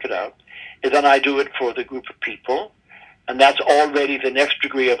I work it out, and then I do it for the group of people, And that's already the next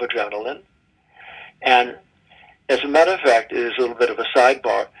degree of adrenaline. And as a matter of fact, it is a little bit of a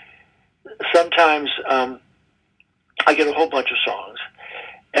sidebar. Sometimes I get a whole bunch of songs,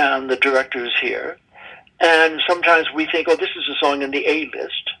 and the director is here, and sometimes we think, oh, this is a song in the A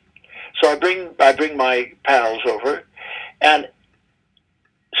list. So I bring my pals over, and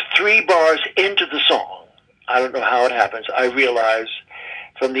 3 bars into the song, I don't know how it happens, I realize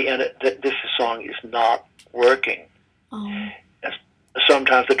from the end that this song is not working. Oh.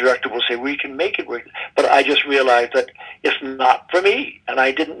 Sometimes the director will say, we can make it work, but I just realized that it's not for me, and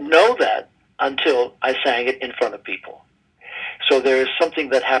I didn't know that until I sang it in front of people. So there is something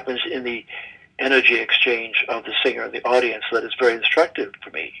that happens in the energy exchange of the singer and the audience that is very instructive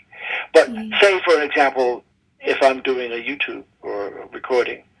for me. But say, for example, if I'm doing a YouTube or a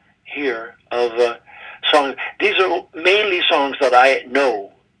recording here of songs, these are mainly songs that I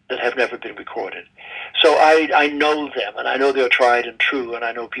know that have never been recorded. So I know them, and I know they're tried and true, and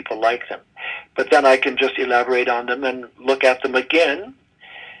I know people like them. But then I can just elaborate on them and look at them again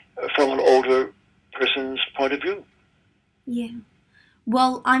from an older person's point of view. Yeah.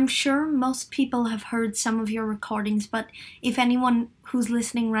 Well, I'm sure most people have heard some of your recordings, but if anyone who's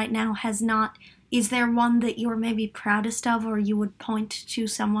listening right now has not, is there one that you're maybe proudest of, or you would point to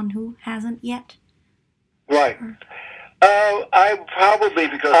someone who hasn't yet? Right. I probably,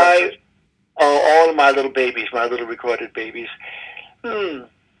 because all of my little babies, my little recorded babies, a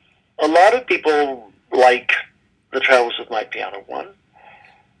lot of people like The Travels of My Piano one,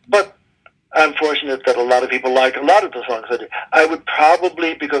 but I'm fortunate that a lot of people like a lot of the songs I do. I would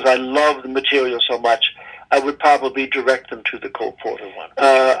probably, because I love the material so much, I would probably direct them to the Cole Porter one.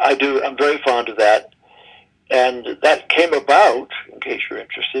 I'm very fond of that. And that came about, in case you're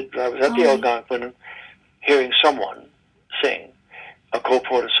interested, I was at the Algonquin hearing someone sing a Cole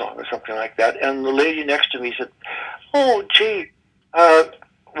Porter song or something like that, and the lady next to me said, oh, gee,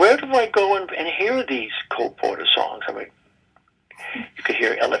 where do I go and hear these Cole Porter songs? I mean, you could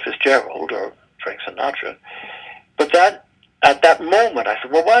hear Ella Fitzgerald or Frank Sinatra. But at that moment, I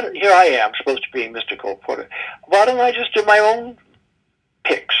said, well, here I am, supposed to be Mr. Cole Porter. Why don't I just do my own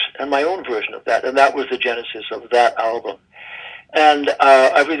picks and my own version of that? And that was the genesis of that album. And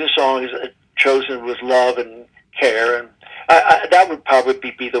every song is chosen with love and care, and that would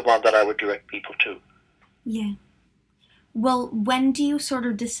probably be the one that I would direct people to. Yeah. Well, when do you sort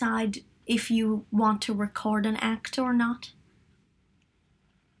of decide if you want to record an act or not?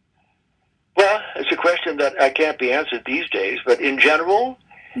 Well, it's a question that I can't be answered these days, but in general,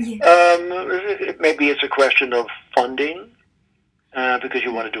 maybe it's a question of funding, because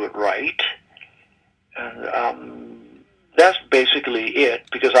you want to do it right. And that's basically it,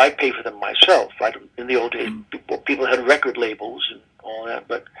 because I pay for them myself. In the old days, people had record labels and all that,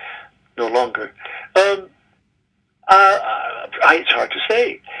 but no longer. It's hard to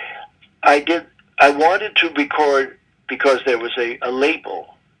say. I wanted to record because there was a label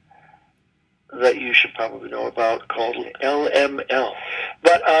that you should probably know about called LML.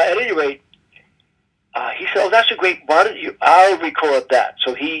 But at any rate, he said, oh, that's a great, I'll record that.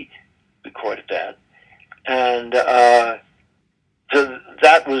 So he recorded that. And so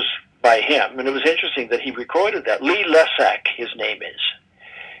that was by him. And it was interesting that he recorded that. Lee Lesak, his name is.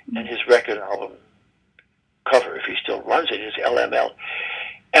 And his record album cover, if he still runs it, is LML.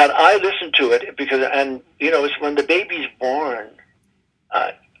 And I listened to it because, it's when the baby's born,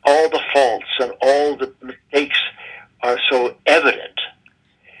 all the faults and all the mistakes are so evident.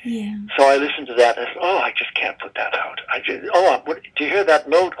 Yeah. So I listened to that and I said, oh, I just can't put that out. Do you hear that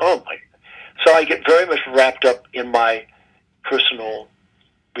note? Oh, my. So I get very much wrapped up in my personal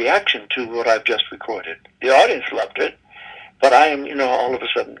reaction to what I've just recorded. The audience loved it, but I am, all of a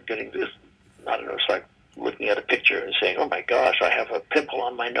sudden getting this, I don't know, it's like looking at a picture and saying, oh my gosh, I have a pimple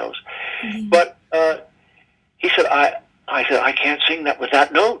on my nose. Mm-hmm. But he said, I said, I can't sing that with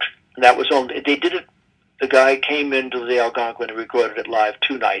that note. And that was they did it, the guy came into the Algonquin and recorded it live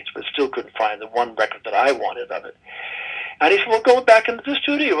 2 nights, but still couldn't find the one record that I wanted of it. And he said, well, go back into the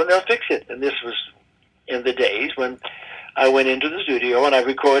studio and they'll fix it. And this was in the days when I went into the studio and I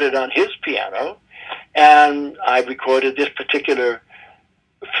recorded on his piano, and I recorded this particular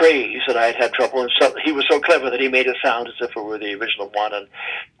phrase that I had trouble, and so he was so clever that he made it sound as if it were the original one, and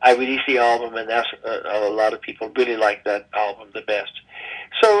I released the album, and that's a lot of people really liked that album the best.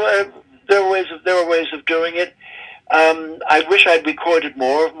 So there were ways of doing it. I wish I'd recorded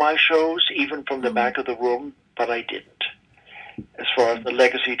more of my shows, even from the back of the room, but I didn't. As far as the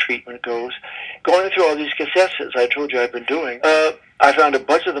legacy treatment goes, going through all these cassettes, as I told you I've been doing, I found a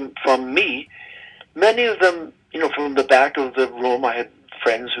bunch of them from me. Many of them, from the back of the room. I had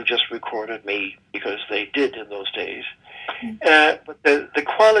friends who just recorded me because they did in those days. But the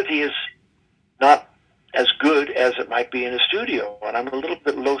quality is not as good as it might be in a studio, and I'm a little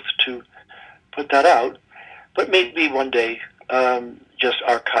bit loath to put that out. But maybe one day, just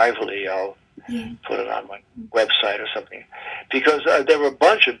archivally, I'll put it on my website or something. Because there were a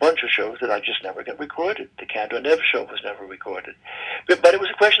bunch of shows that I just never got recorded. The Canto and Never show was never recorded. But it was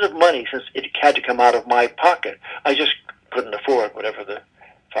a question of money, since it had to come out of my pocket. I just couldn't afford whatever the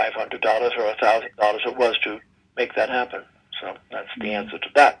 $500 or $1,000 it was to make that happen. So that's the answer to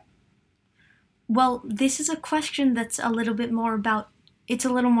that. Well, this is a question that's a little bit more about, it's a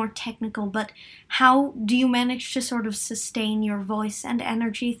little more technical, but how do you manage to sort of sustain your voice and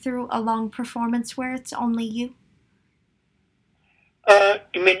energy through a long performance where it's only you?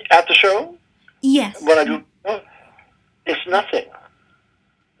 You mean at the show? Yes. What I do? Oh, it's nothing.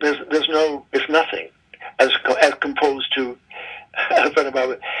 It's nothing as composed to,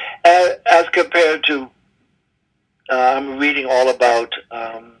 as compared to, I'm reading all about,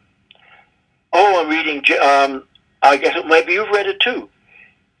 I'm reading, I guess it might be, you've read it too,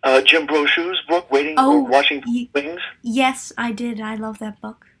 Jim Brochu's book, Watching Wings. Yes, I did. I love that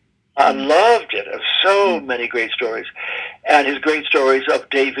book. I loved it. There's so many great stories. And his great stories of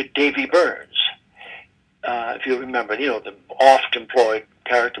Davy Burns. If you remember, the oft-employed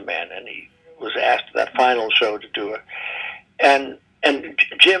character man, and he was asked at that final show to do it. And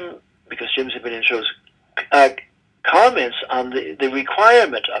Jim, because Jim's been in shows, comments on the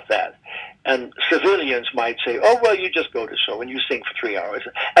requirement of that. And civilians might say, oh, well, you just go to show and you sing for 3 hours,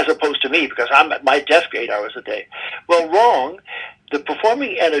 as opposed to me, because I'm at my desk 8 hours a day. Well, wrong. The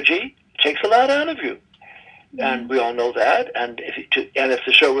performing energy takes a lot out of you. And we all know that. And if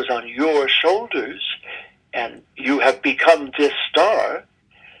the show is on your shoulders and you have become this star,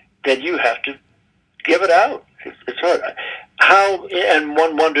 then you have to give it out. It's hard. And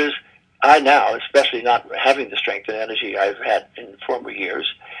one wonders, I now, especially not having the strength and energy I've had in former years,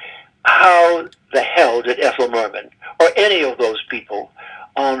 how the hell did Ethel Merman or any of those people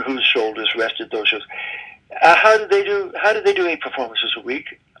on whose shoulders rested those shows, how did they do 8 performances a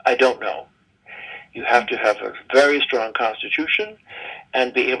week? I don't know. You have to have a very strong constitution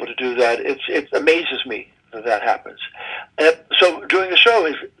and be able to do that. It amazes me that happens. So doing the show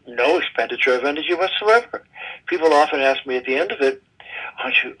is no expenditure of energy whatsoever. People often ask me at the end of it,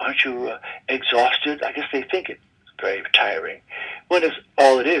 aren't you exhausted? I guess they think it's very tiring. When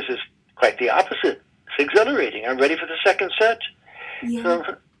all it is quite the opposite. It's exhilarating. I'm ready for the second set. Yeah.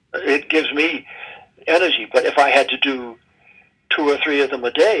 So it gives me energy. But if I had to do 2 or 3 of them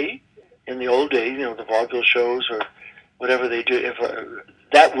a day, in the old days, the vaudeville shows or whatever they do,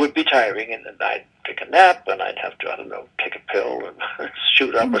 that would be tiring, and then I'd take a nap, and I'd have to, take a pill and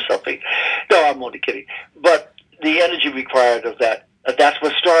shoot up or something. No, I'm only kidding. But the energy required of that's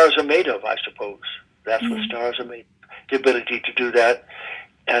what stars are made of, I suppose. That's what stars are made of. The ability to do that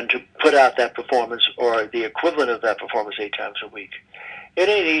and to put out that performance or the equivalent of that performance 8 times a week. It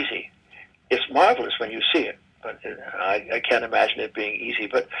ain't easy. It's marvelous when you see it, but I can't imagine it being easy.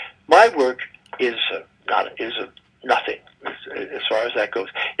 But my work is nothing as far as that goes.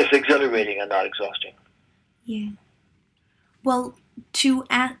 It's exhilarating and not exhausting. Yeah. Well, to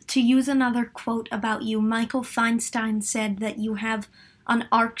use another quote about you, Michael Feinstein said that you have an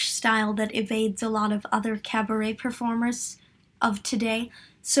arch style that evades a lot of other cabaret performers of today.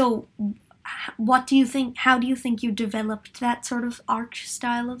 So how do you think you developed that sort of arch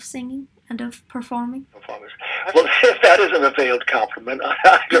style of singing and of performing? Well, if that isn't a veiled compliment,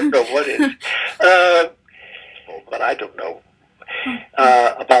 I don't know what is. But I don't know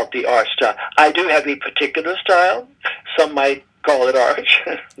about the arch style. I do have a particular style. Some might call it arch.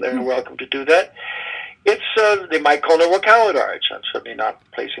 They're welcome to do that. They might call it a coward arch. I'm certainly not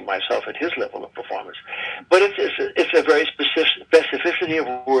placing myself at his level of performance. But it's a very specificity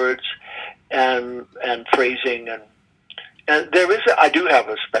of words and phrasing and I do have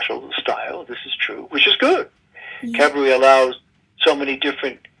a special style. This is true, which is good. Yeah. Cabaret allows so many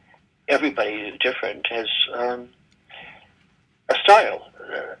different. Everybody is different, has a style,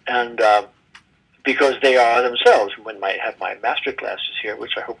 and because they are themselves. When I have my master classes here,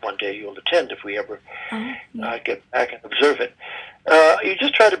 which I hope one day you'll attend if we ever get back and observe it, you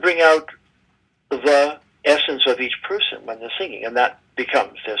just try to bring out the essence of each person when they're singing, and that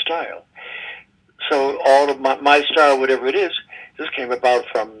becomes their style. So all of my style, whatever it is, this came about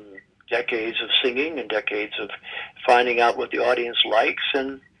from decades of singing and decades of finding out what the audience likes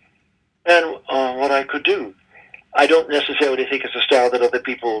and what I could do. I don't necessarily think it's a style that other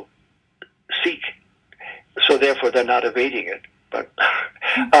people seek, so therefore they're not evading it. But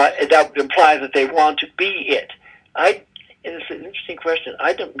that would imply that they want to be it. And it's an interesting question.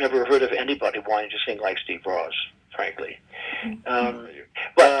 Never heard of anybody wanting to sing like Steve Ross, frankly.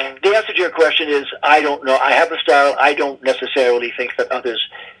 But the answer to your question is, I don't know. I have a style. I don't necessarily think that others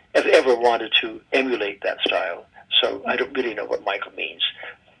have ever wanted to emulate that style. So I don't really know what Michael means,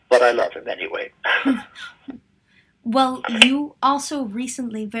 but I love him anyway. Well, you also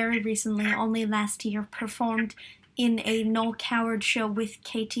very recently, only last year, performed in a Noel Coward show with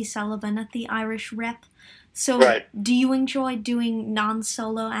Katie Sullivan at the Irish Rep. So, right. Do you enjoy doing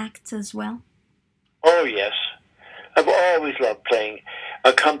non-solo acts as well? Oh, yes. I've always loved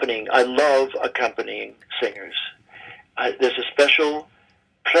accompanying. I love accompanying singers. There's a special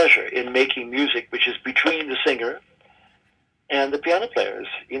pleasure in making music which is between the singer and the piano players.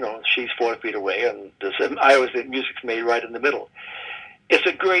 She's 4 feet away, and I always think music's made right in the middle. It's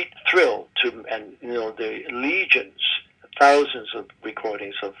a great thrill the legions, thousands of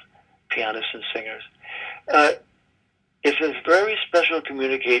recordings of pianists and singers. It's a very special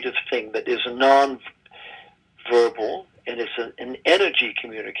communicative thing that is non-verbal, and it's an energy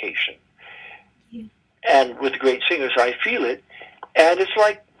communication. Yeah. And with great singers, I feel it, and it's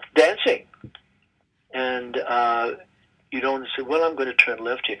like dancing. And you don't say, well, I'm going to turn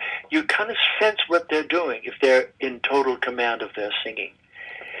left here. You kind of sense what they're doing if they're in total command of their singing.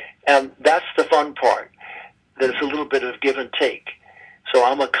 And that's the fun part. There's a little bit of give and take. So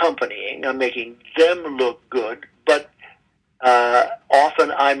I'm accompanying. I'm making them look good. But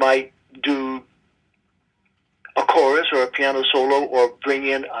often I might do a chorus or a piano solo or bring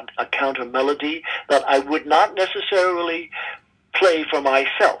in a counter melody that I would not necessarily play for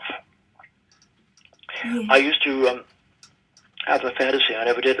myself. Yeah. I used to have a fantasy, I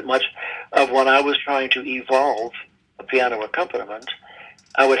never did it much, of when I was trying to evolve a piano accompaniment,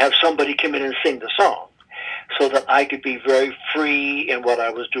 I would have somebody come in and sing the song so that I could be very free in what I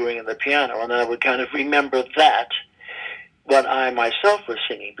was doing in the piano, and then I would kind of remember that when I myself was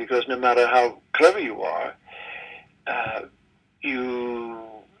singing, because no matter how clever you are,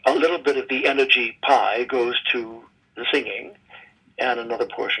 a little bit of the energy pie goes to the singing, and another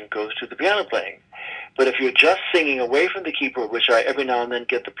portion goes to the piano playing. But if you're just singing away from the keyboard, which I every now and then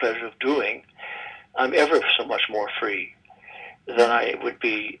get the pleasure of doing, I'm ever so much more free than I would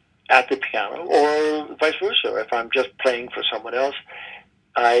be at the piano, or vice versa. If I'm just playing for someone else,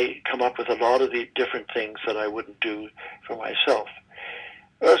 I come up with a lot of the different things that I wouldn't do for myself.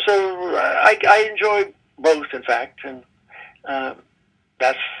 So I enjoy both, in fact, and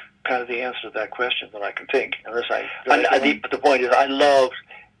that's kind of the answer to that question that I can think. The point is, I love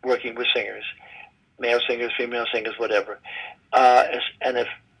working with singers, male singers, female singers, whatever. And if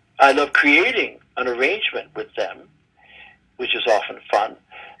I love creating an arrangement with them, which is often fun.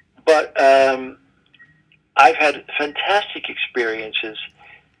 But I've had fantastic experiences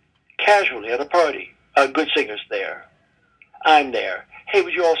casually at a party. Good singers there. I'm there. Hey,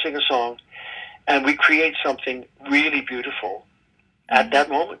 would you all sing a song? And we create something really beautiful at that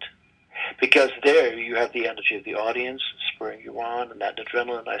moment. Because there you have the energy of the audience spurring you on, and that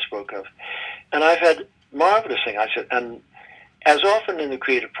adrenaline I spoke of. And I've had marvelous things. And as often in the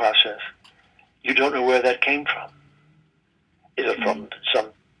creative process, you don't know where that came from. Is it from some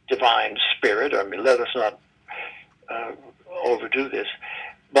divine spirit? I mean, let us not overdo this.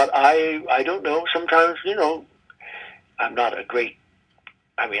 But I don't know. Sometimes, I'm not a great,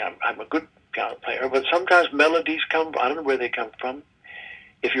 I'm a good piano player, but sometimes melodies come, I don't know where they come from.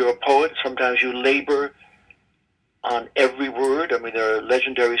 If you're a poet, sometimes you labor on every word. I mean, there are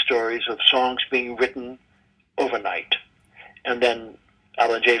legendary stories of songs being written overnight. And then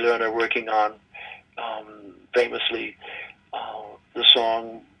Alan J. Lerner working on, famously, the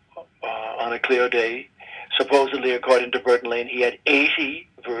song On a Clear Day. Supposedly, according to Burton Lane, he had 80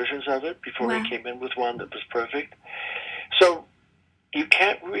 versions of it before he came in with one that was perfect. So you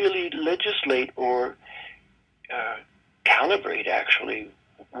can't really legislate or calibrate, actually,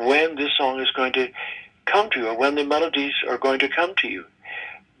 when this song is going to come to you or when the melodies are going to come to you.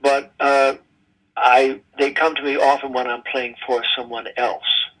 But they come to me often when I'm playing for someone else.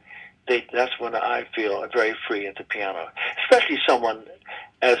 That's when I feel very free at the piano, especially someone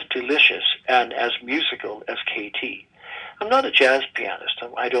as delicious and as musical as KT. I'm not a jazz pianist.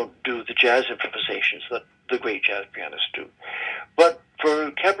 I don't do the jazz improvisations that the great jazz pianists do. But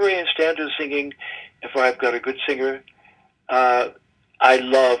for cabaret and standard singing, if I've got a good singer, I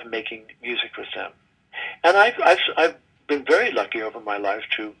love making music with them. And I've been very lucky over my life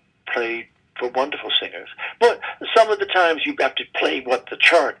to play for wonderful singers. But some of the times you have to play what the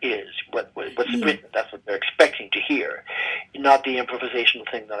chart is, what's written. That's what they're expecting to hear, not the improvisational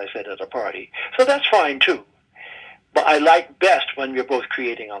thing that I said at a party. So that's fine too. But I like best when you're both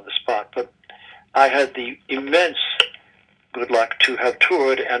creating on the spot. But I had the immense good luck to have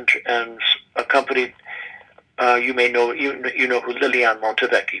toured and accompanied. You may know you know who Liliane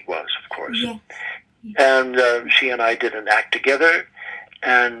Montevecchi was, of course. Yeah. And she and I did an act together,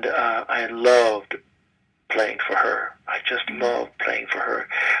 and I loved playing for her. I just loved playing for her.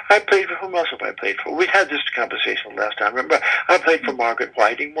 I played for whom else have I played for? We had this conversation last time. Remember, I played for Margaret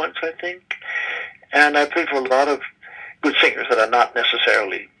Whiting once, I think, and I played for a lot of good singers that are not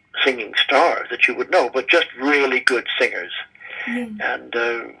necessarily singing stars that you would know, but just really good singers. Yeah. And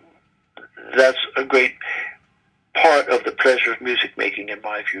that's a great part of the pleasure of music making, in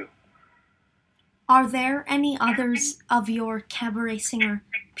my view. Are there any others of your cabaret singer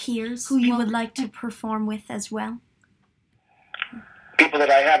peers who you would like to perform with as well? People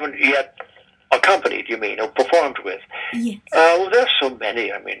that I haven't yet accompanied, you mean, or performed with? Yes. Well, there's so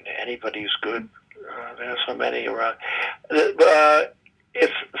many. I mean, anybody's good. There's so many around.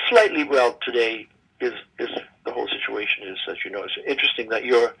 It's slightly, well, today is the whole situation is, as you know, it's interesting that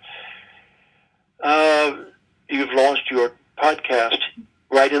you've launched your podcast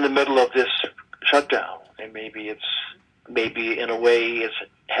right in the middle of this shutdown, and maybe in a way it's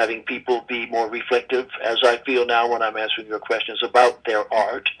having people be more reflective, as I feel now when I'm answering your questions about their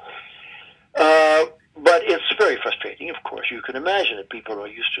art. But it's very frustrating, of course. You can imagine that people are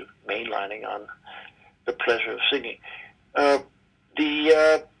used to mainlining on the pleasure of singing.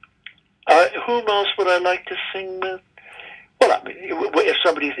 Whom else would I like to sing with? Well, I mean,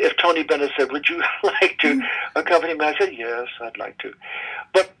 if Tony Bennett said, "Would you like to accompany me?" I said, "Yes, I'd like to."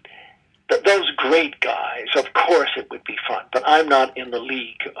 But those great guys, of course, it would be fun. But I'm not in the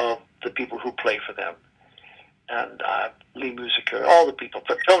league of the people who play for them. And Lee Musiker, all the people.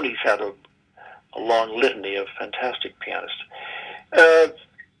 But Tony's had a long litany of fantastic pianists.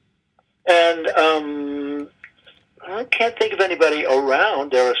 I can't think of anybody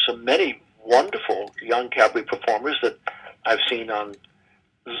around. There are so many wonderful young cabaret performers that I've seen on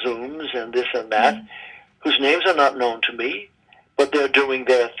Zooms and this and that, whose names are not known to me, but they're doing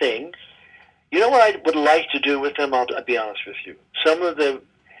their thing. You know what I would like to do with them? I'll be honest with you. Some of the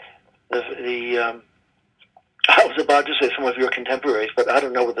I was about to say some of your contemporaries, but I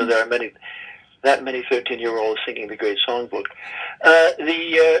don't know whether there are that many 13-year-olds singing the great songbook.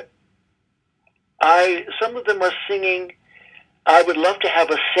 Some of them are singing. I would love to have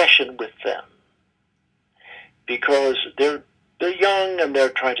a session with them because they're young and they're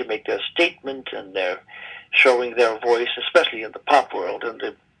trying to make their statement and they're showing their voice, especially in the pop world and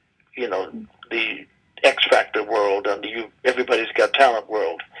the X Factor world and the Everybody's Got Talent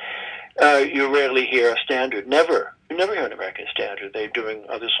world. You rarely hear a standard. You never hear an American standard. They're doing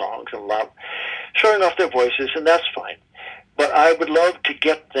other songs and showing off their voices, and that's fine. But I would love to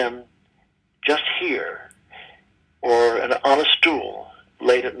get them just here or on a stool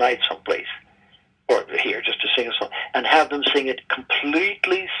late at night someplace, or here just to sing a song, and have them sing it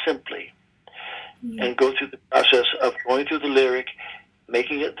completely simply and go through the process of going through the lyric,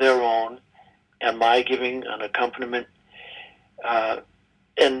 making it their own, and my giving an accompaniment.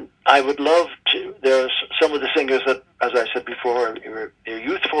 And I would love to. There's some of the singers that, as I said before, they're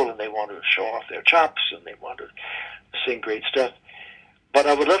youthful and they want to show off their chops and they want to sing great stuff. But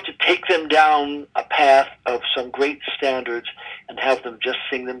I would love to take them down a path of some great standards and have them just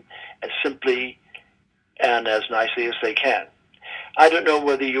sing them as simply and as nicely as they can. I don't know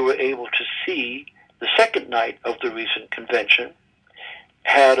whether you were able to see the second night of the recent convention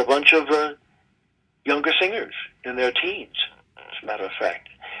had a bunch of younger singers in their teens, as a matter of fact.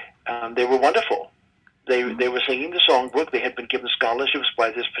 They were wonderful. They were singing the songbook. They had been given scholarships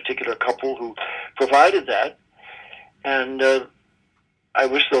by this particular couple who provided that. And I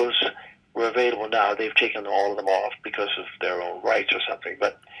wish those were available now. They've taken all of them off because of their own rights or something.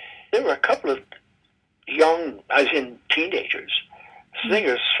 But there were a couple of young, as in teenagers,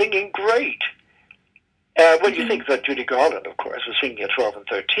 singers singing great. What do you think that Judy Garland, of course, was singing at 12 and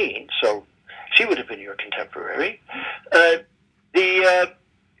 13, so she would have been your contemporary.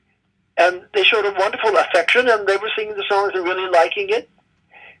 And they showed a wonderful affection, and they were singing the songs and really liking it.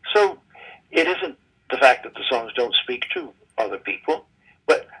 So it isn't the fact that the songs don't speak to other people,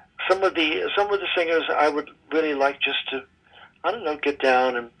 but some of the singers I would really like just to, I don't know, get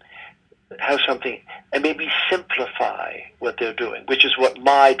down and have something and maybe simplify what they're doing, which is what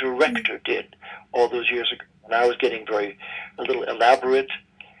my director did all those years ago. And I was getting a little elaborate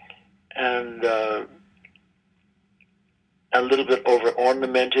and a little bit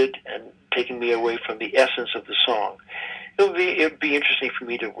over-ornamented and taking me away from the essence of the song. It would be interesting for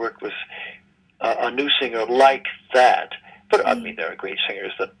me to work with a new singer like that. But I mean, there are great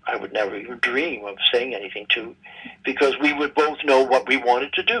singers that I would never even dream of saying anything to, because we would both know what we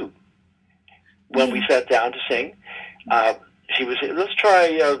wanted to do when we sat down to sing. She would say, let's try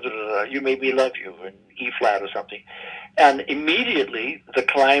You Made Me Love You in E flat or something. And immediately the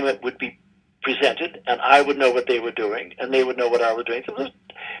climate would be presented, and I would know what they were doing, and they would know what I was doing. So let's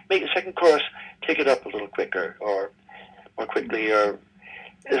make a second chorus, take it up a little quicker, or more quickly, or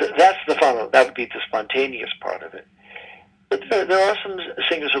that's the fun. That would be the spontaneous part of it. But there are some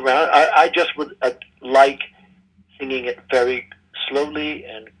singers around. I just would like singing it very slowly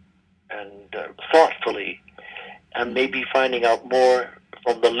and thoughtfully, and maybe finding out more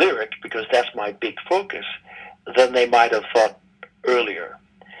from the lyric, because that's my big focus, than they might have thought earlier.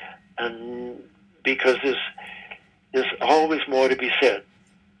 And because there's always more to be said.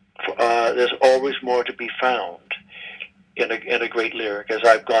 There's always more to be found in a great lyric, as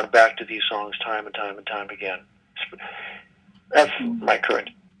I've gone back to these songs time and time and time again. That's my current.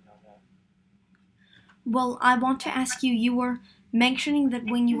 Well, I want to ask you, you were mentioning that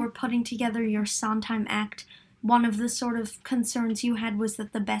when you were putting together your Sondheim act, one of the sort of concerns you had was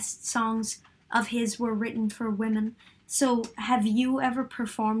that the best songs of his were written for women. So have you ever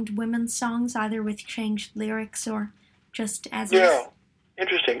performed women's songs, either with changed lyrics or just as Yeah,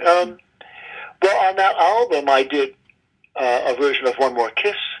 interesting. Well, on that album, I did a version of One More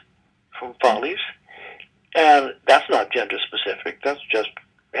Kiss from Follies, and that's not gender specific. That's just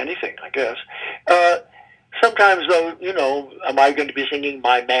anything, I guess. Sometimes, though, am I going to be singing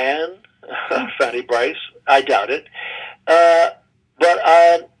My Man, Fanny Bryce? I doubt it. But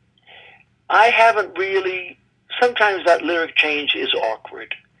I haven't really. Sometimes that lyric change is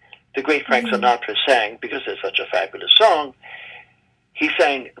awkward. The great Frank Sinatra sang, because it's such a fabulous song, he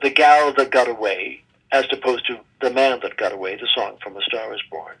sang The Gal That Got Away, as opposed to The Man That Got Away, the song from A Star Is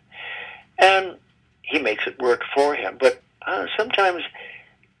Born. And he makes it work for him. But sometimes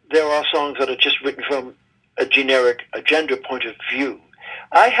there are songs that are just written from a gender point of view.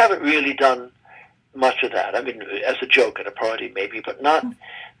 I haven't really done much of that. I mean, as a joke at a party maybe, but not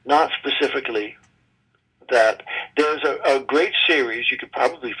specifically that. There's a great series, you could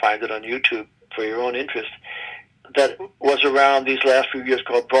probably find it on YouTube for your own interest, that was around these last few years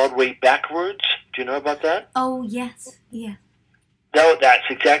called Broadway Backwards. Do you know about that? Oh, yes, yeah. No, that's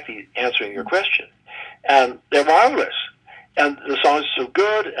exactly answering your question. And they're marvelous. And the songs are so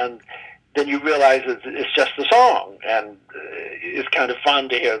good, and then you realize that it's just the song, and it's kind of fun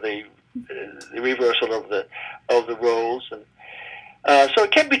to hear the reversal of the roles, and so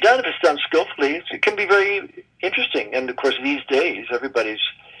it can be done if it's done skillfully. It can be very interesting, and of course these days everybody's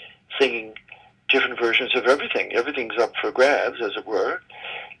singing different versions of everything. Everything's up for grabs, as it were.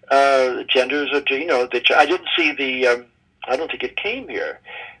 The genders are, I didn't see the. I don't think it came here.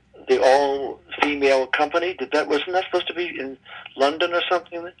 The all-female company. Wasn't that supposed to be in London or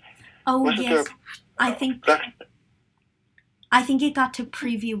something? Oh, yes. I think it got to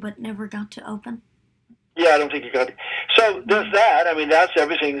preview, but never got to open. Yeah, I don't think it got it. So there's that. I mean,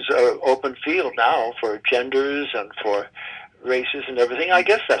 everything's open field now for genders and for races and everything. I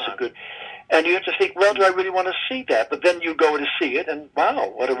guess that's a good. And you have to think, well, do I really want to see that? But then you go to see it, and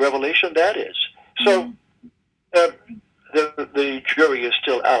wow, what a revelation that is. So the jury is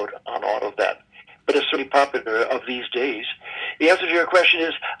still out on all of that. But it's really popular of these days. The answer to your question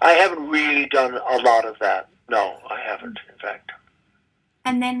is, I haven't really done a lot of that. No, I haven't, in fact.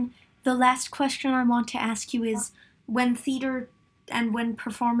 And then the last question I want to ask you is, when theater and when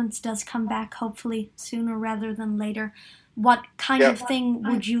performance does come back, hopefully sooner rather than later, what kind of thing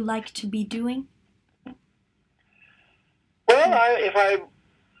would you like to be doing? Well,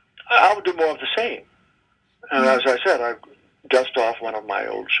 I'll do more of the same. And as I said, I dust off one of my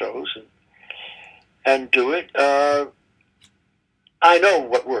old shows and do it. I know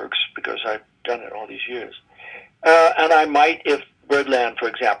what works because I've done it all these years. And I might, if Birdland, for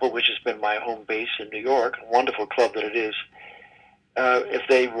example, which has been my home base in New York, a wonderful club that it is, if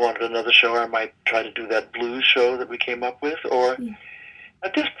they wanted another show, I might try to do that blues show that we came up with. Or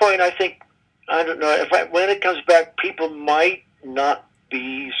at this point, I think, I don't know, when it comes back, people might not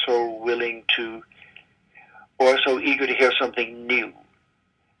be so willing to, or so eager to hear something new.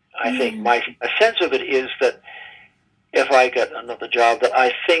 I think a sense of it is that if I get another job, that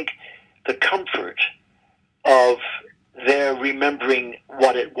I think the comfort of their remembering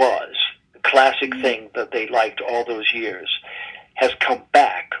what it was, the classic thing that they liked all those years, has come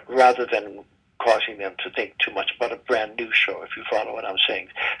back rather than causing them to think too much about a brand new show, if you follow what I'm saying.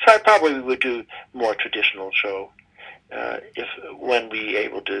 So I probably would do more traditional show when we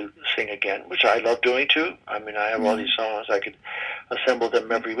able to sing again, which I love doing too. I mean, I have all these songs. I could assemble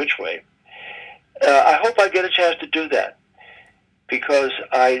them every which way. I hope I get a chance to do that because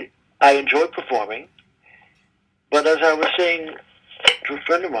I enjoy performing. But as I was saying to a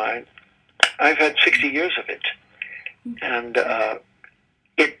friend of mine, I've had 60 years of it. And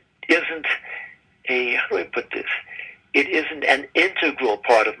it isn't how do I put this? It isn't an integral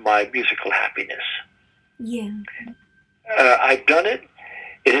part of my musical happiness. Yeah. I've done it.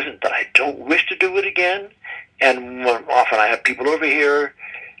 It isn't that I don't wish to do it again. And often I have people over here,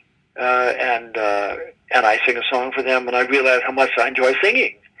 and I sing a song for them, and I realize how much I enjoy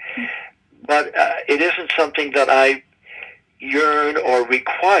singing. But it isn't something that I yearn or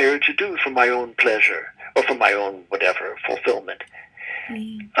require to do for my own pleasure or for my own whatever fulfillment.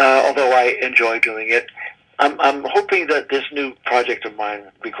 Although I enjoy doing it, I'm hoping that this new project of mine,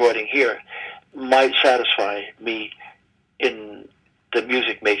 recording here, might satisfy me in the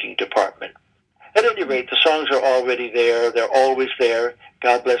music making department. At any rate, the songs are already there. They're always there.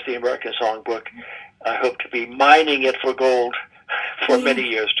 God bless the American Songbook. I hope to be mining it for gold for many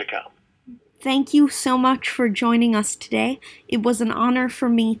years to come. Thank you so much for joining us today. It was an honor for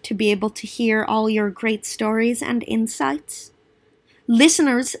me to be able to hear all your great stories and insights.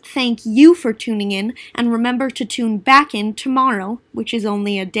 Listeners, thank you for tuning in, and remember to tune back in tomorrow, which is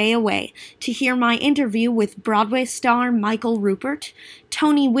only a day away, to hear my interview with Broadway star Michael Rupert.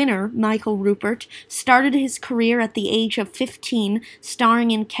 Tony winner Michael Rupert started his career at the age of 15,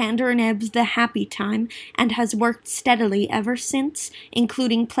 starring in Kander and Ebb's The Happy Time, and has worked steadily ever since,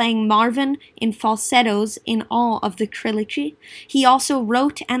 including playing Marvin in falsettos in all of the trilogy. He also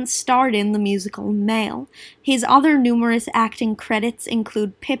wrote and starred in the musical Male. His other numerous acting credits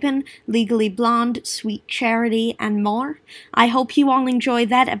include Pippin, Legally Blonde, Sweet Charity, and more. I hope you all enjoy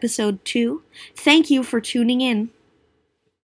that episode too. Thank you for tuning in.